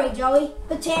don't worry, Joey.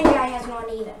 The tan guy hasn't won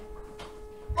either.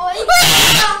 Oh,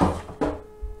 no!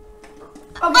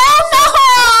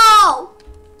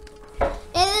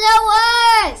 It's the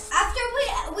worst. After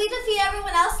we defeat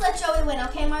everyone else, let Joey win,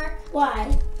 okay, Mark?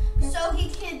 Why? So he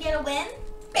can get a win?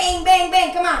 Bang, bang,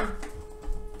 bang! Come on.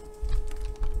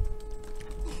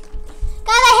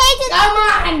 Guys, I hate this. Come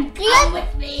on. You guys- Come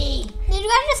with me. Did you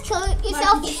guys just kill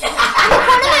yourself? In the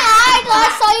corner of my eye,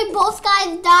 I saw you both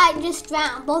guys die and just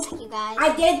drown. Both of you guys.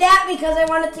 I did that because I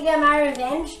wanted to get my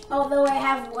revenge. Although I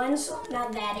have won, so I'm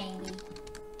not that angry.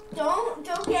 Don't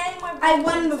get any more. I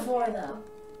won before though.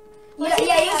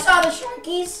 Yeah, you saw the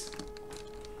Sharkies.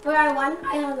 Where I won,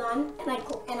 I hung on,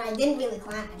 and I didn't really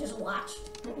climb. I just watched.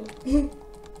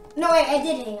 No, wait, I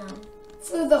did hang on.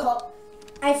 Through the hole.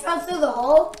 I fell through the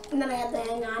hole, and then I had to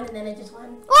hang on, and then I just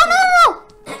won. Oh,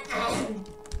 no!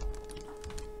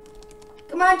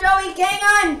 Come on, Joey, hang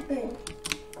on.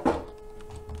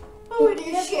 Oh,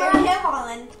 dear, Sharon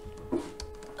Holland.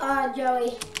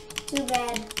 Joey, too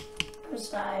bad. I'm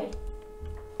sorry.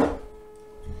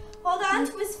 Hold on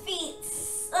to his feet.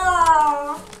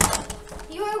 Oh,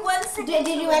 you were 1 second.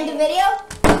 Did you end the video?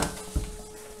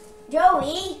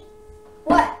 Joey?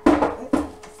 What?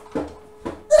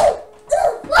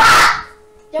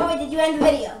 Joey, did you end the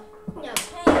video? No.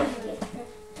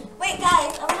 Wait,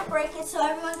 guys, I'm gonna break it so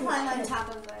everyone climb on top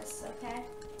of us, okay?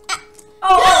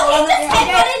 Oh, No, it just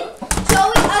headbutted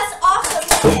Joey, us off,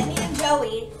 so we hit me and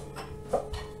Joey.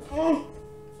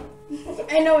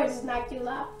 I know it just knocked you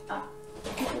loud.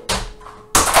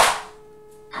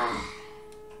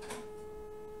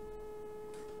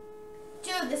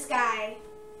 Dude, this guy.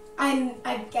 I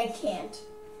can't.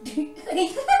 He's like,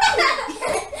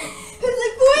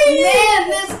 boy, Man,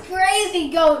 this crazy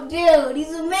goat dude,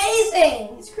 he's amazing.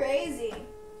 It's crazy.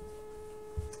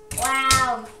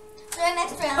 Wow. So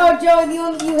next round. Oh, Joey, you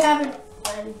haven't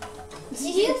won.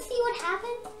 Did you see what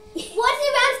happened? Once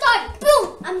the round started, boom,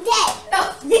 I'm dead.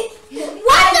 Once the round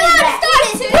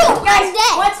started, boom, I'm Guys,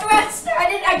 dead. once the round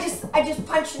started, I just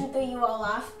punched and threw you all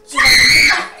off.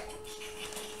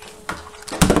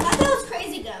 That was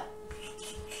crazy go.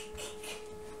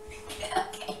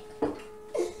 Okay.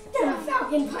 The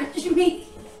falcon punched me.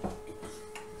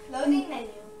 Loading menu.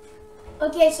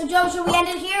 Okay, so Joe, should we end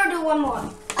it here or do one more?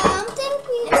 Think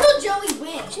we Until Joey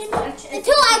wins.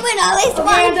 until I win at least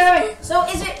Okay, one. so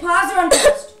is it pause or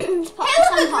unpaused? Hey, look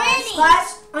at Granny.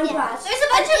 Pause, unpaused. There's a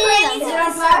bunch of Is grannies it in on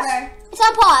the pause? server. It's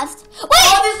unpaused. Wait,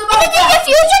 Oh, there's the is it button. DJ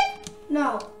Fusion?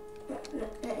 No.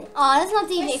 Oh, that's not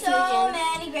DJ There's so Fusion.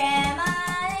 many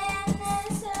grandmas in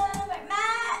the server.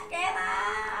 My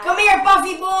grandma. Come here,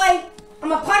 Buffy boy. I'm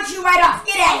gonna punch you right off.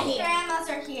 Get out of here. Grandmas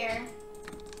are here.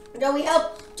 Joey,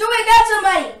 help. Joey, I got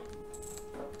somebody.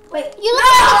 Wait. You look no,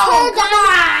 like a turd. come You on.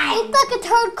 look like a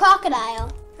turd crocodile.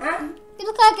 Huh? You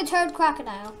look like a turd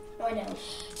crocodile. No, I don't.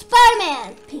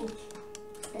 Spider-Man. Pink.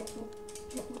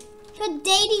 Good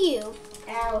day to you.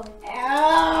 Ow.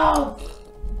 Ow.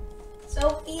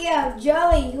 Sophia,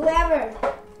 Joey, whoever.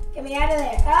 Get me out of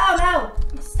there. Oh, no.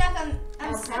 I'm stuck on. I'm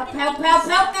Help, stuck help, in help, help,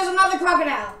 help. There's another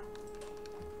crocodile.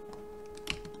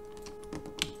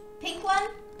 Pink one.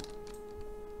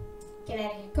 Get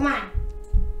out of here. Come on.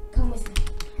 Come with me.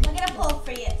 I'm gonna pull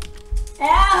for you.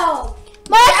 Help.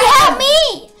 Marky, help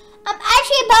me! I'm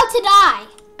actually about to die.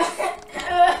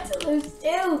 To lose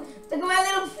too. Look at my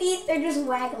little feet. They're just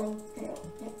waggling.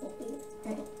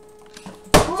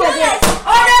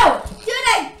 Oh no!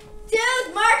 Dude,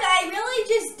 Mark, I really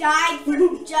just died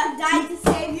died to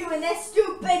save you in this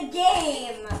stupid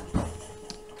game.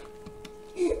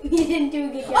 You didn't do a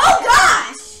good job. Oh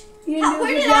gosh! You didn't do a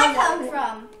Where good did I job. come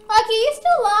from? Marky, are you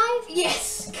still alive?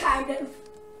 Yes, kind of.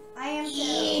 I am too.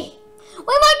 Wait,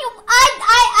 Marky,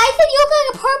 I said you look like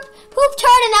a poop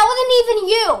turd and that wasn't even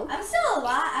you. I'm still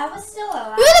alive. I was still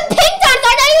alive. You're the pink dinosaur. I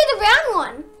thought you were the brown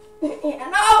one. Yeah,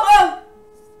 no,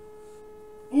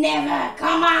 never.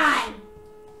 Come on.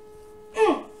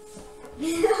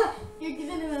 You're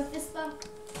giving him a fist bump.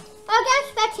 Okay, I'm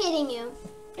spectating you.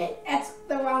 That's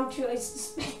the wrong choice to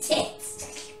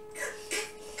spectate.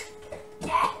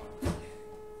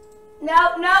 No.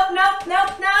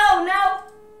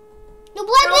 You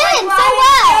blend in so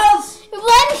well. You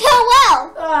blend so well.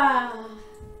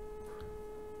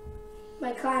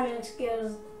 My climbing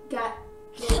skills got.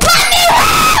 Let me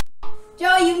live!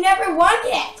 Joey, you've never won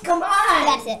yet. Come on.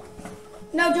 That's it.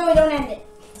 No, Joey, don't end it.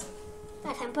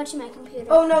 That's I'm punching my computer.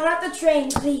 Oh no, not the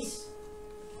train, please.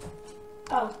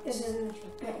 Oh, this isn't the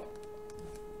train. Right.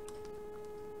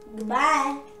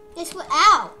 Goodbye. This way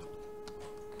out.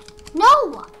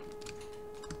 No.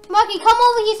 Marky, come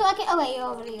over here so I can. Oh wait, you're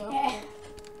over here.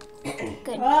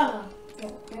 Good.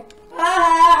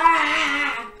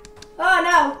 Oh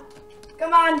no.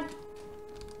 Come on.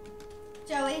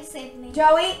 Joey, save me.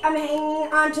 Joey, I'm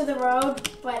hanging onto the road,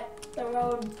 but the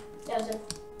road doesn't.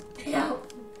 No.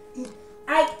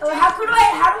 How do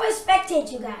I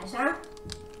spectate you guys, huh?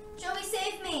 Joey,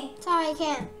 save me. Sorry, I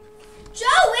can't.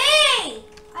 Joey!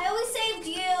 I always saved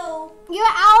you. You're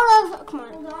out of. Come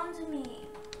on. Hold on to me.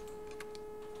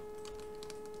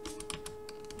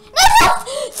 No,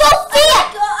 Sophia!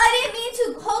 I didn't mean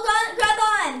to. Hold on. Grab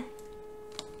on.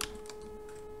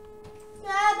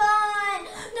 Grab on.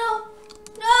 No.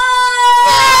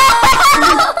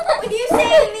 Would you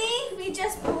save me? We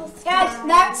just both. Guys,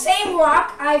 that same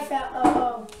rock I fell.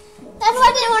 Oh. That's why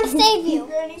I didn't want to save you.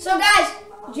 So guys,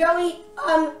 Joey,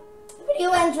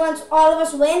 video ends once all of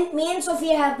us win. Me and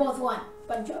Sophia have both won,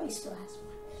 but Joey still has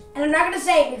one. And I'm not gonna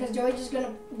say it because Joey's just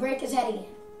gonna break his head again.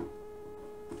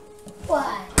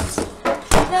 What?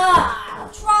 No,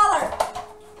 trawler.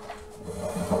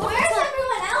 Where's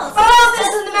everyone else? Oh, this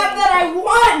is the map that I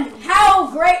won! How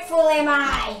grateful am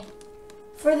I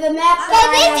for the map that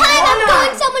But this I time I'm won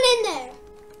throwing on. someone in there.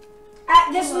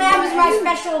 This map is my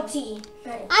specialty.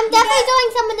 I'm definitely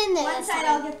throwing someone in there. One side,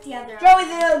 I'll get the other. Joey,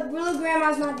 the real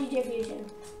grandma's not DJ Fusion.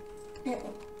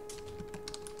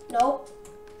 Nope.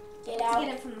 Get To out.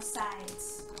 get it from the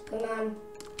sides. Come on.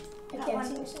 I Got can't one.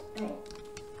 see yourself. You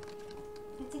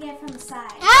have to get it from the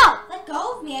side. Ow! Let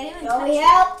go of me. I didn't even touch Joey, you.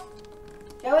 help!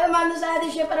 Joey, I'm on the side of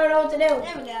the ship. I don't know what to do.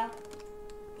 There we go.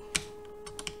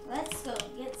 Let's go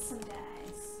get some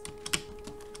guys.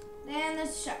 Then there's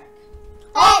a shark.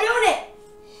 Oh, I'm doing it!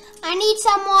 I need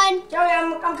someone. Joey,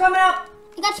 I'm coming up.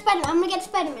 I got Spider-Man. I'm gonna get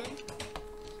Spider-Man.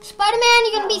 Spider-Man,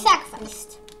 you're gonna be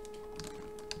sacrificed.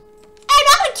 Hey, I'm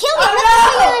not gonna kill you. Oh, I'm not gonna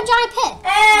no. put you in a giant pit.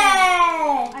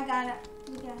 Hey! I got it.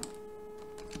 We got it.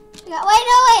 Wait,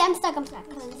 no, wait. I'm stuck. Come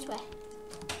this way.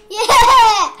 Yeah!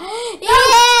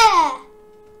 Yeah!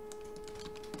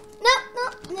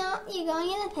 No. You're going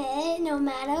in the pit no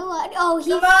matter what. Oh, he's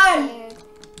Come on. scared.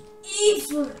 Eat.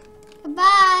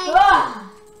 Goodbye.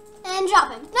 Ah. And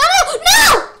drop him. No!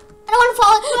 I don't want to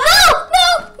fall.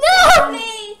 No!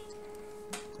 Me.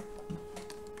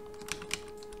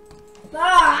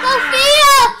 Ah.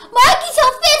 Sophia! Marky,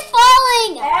 Sophia's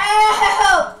falling!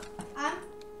 Help! I'm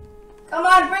Come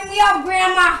on, bring me up,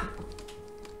 Grandma.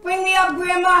 Bring me up,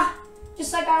 Grandma.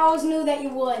 Just like I always knew that you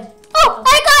would. Oh,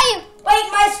 I got you!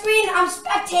 Wait, my screen, I'm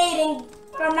spectating,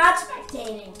 but I'm not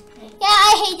spectating. Yeah,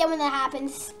 I hate that when that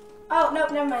happens. Oh, no,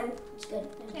 never mind. It's good.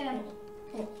 Get him.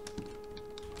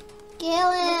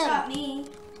 Kill Don't him. drop me.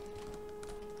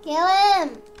 Kill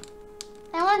him.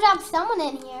 I want to drop someone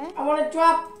in here. I want to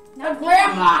drop a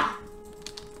Grandma.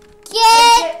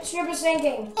 Get Ship is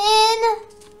sinking.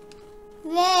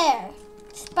 in there,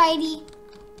 Spidey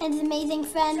and his amazing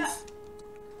friends.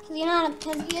 Because your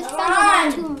friends Come are not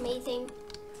on. too amazing.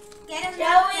 Get him.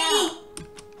 Joey!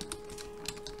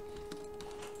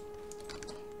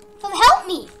 So help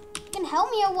me. You can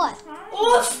help me or what?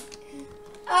 Oof!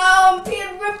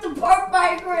 Being ripped apart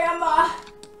by Grandma.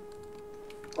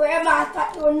 Grandma, I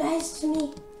thought you were nice to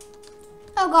me.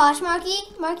 Oh gosh, Marky.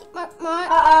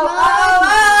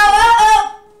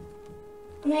 Uh-oh.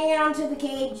 I'm hanging on to the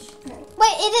cage.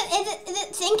 Wait, is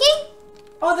it sinking?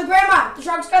 Oh, the Grandma. The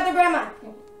shark's got the Grandma.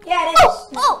 Yeah, it is.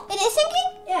 Oh, it is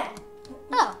sinking? Yeah.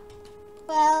 Oh.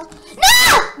 Well,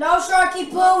 no! No Sharky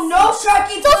Poo. No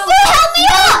Sharky Poo. Sophia, help me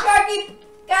No up! Sharky.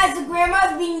 Guys, the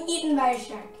Grandma's being eaten by a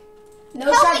shark. No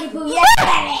Help Sharky me. Poo yet.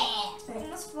 I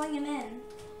must fling him in.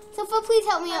 Sophia, please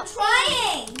help me I'm up.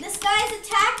 trying. This guy's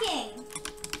attacking.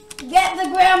 Get the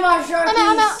Grandma, Sharkies.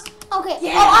 I'm out. Okay.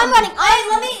 Yeah. Oh, I'm running.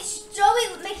 Let me,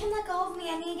 Joey, make him let go of me.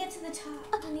 I need to get to the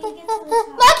top. Marky,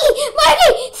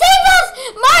 save us!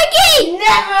 Marky!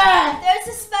 Never. There's a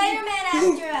Spider-Man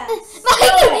after us.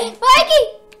 Marky!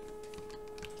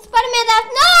 Spider-Man,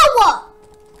 no!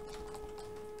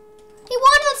 He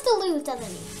wants us to lose,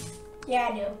 doesn't he? Yeah,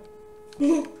 I do.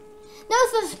 No,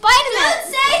 it's the Spider-Man.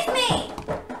 Dude, save me!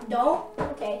 Don't?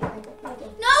 Okay.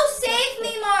 No, save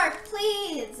me, Mark,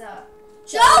 please.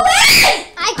 Joey!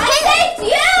 I I can't. saved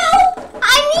you!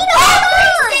 I need a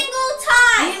Every single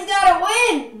time! He's gotta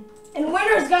win. And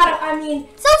winner's gotta,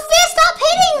 Sophia, stop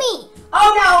hitting me! Oh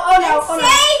no.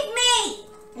 Save me!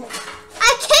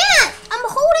 I can't! I'm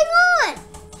holding on!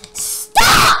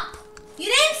 Stop! You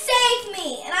didn't save me,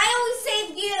 and I always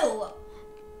saved you.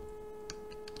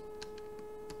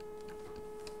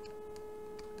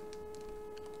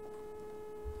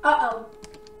 Uh-oh.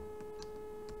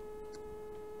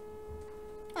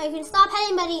 Oh, you can stop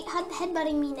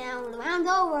headbutting me now. The round's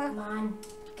over.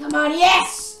 Come on,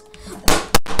 yes! I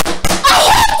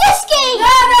hate this game!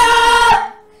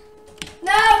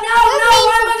 No,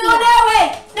 why am I going that way?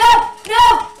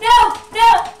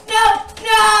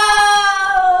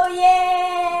 No!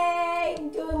 Yay! I'm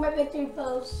doing my victory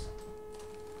pose.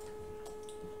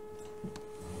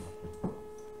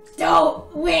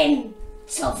 Don't win,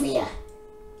 Sophia.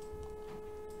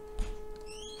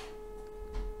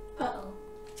 Uh-oh.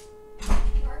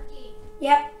 Marky,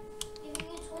 Yep. giving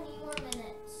you 20 more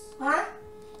minutes. Huh?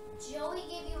 Joey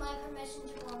gave you my permission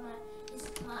to go on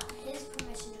his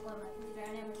permission to go on my computer.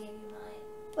 I never gave you mine.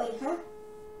 Wait, huh?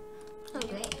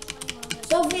 Okay. 20 more minutes.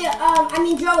 Sophia,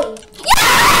 Joey.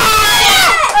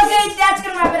 Yeah! Okay, that's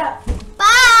gonna wrap it up.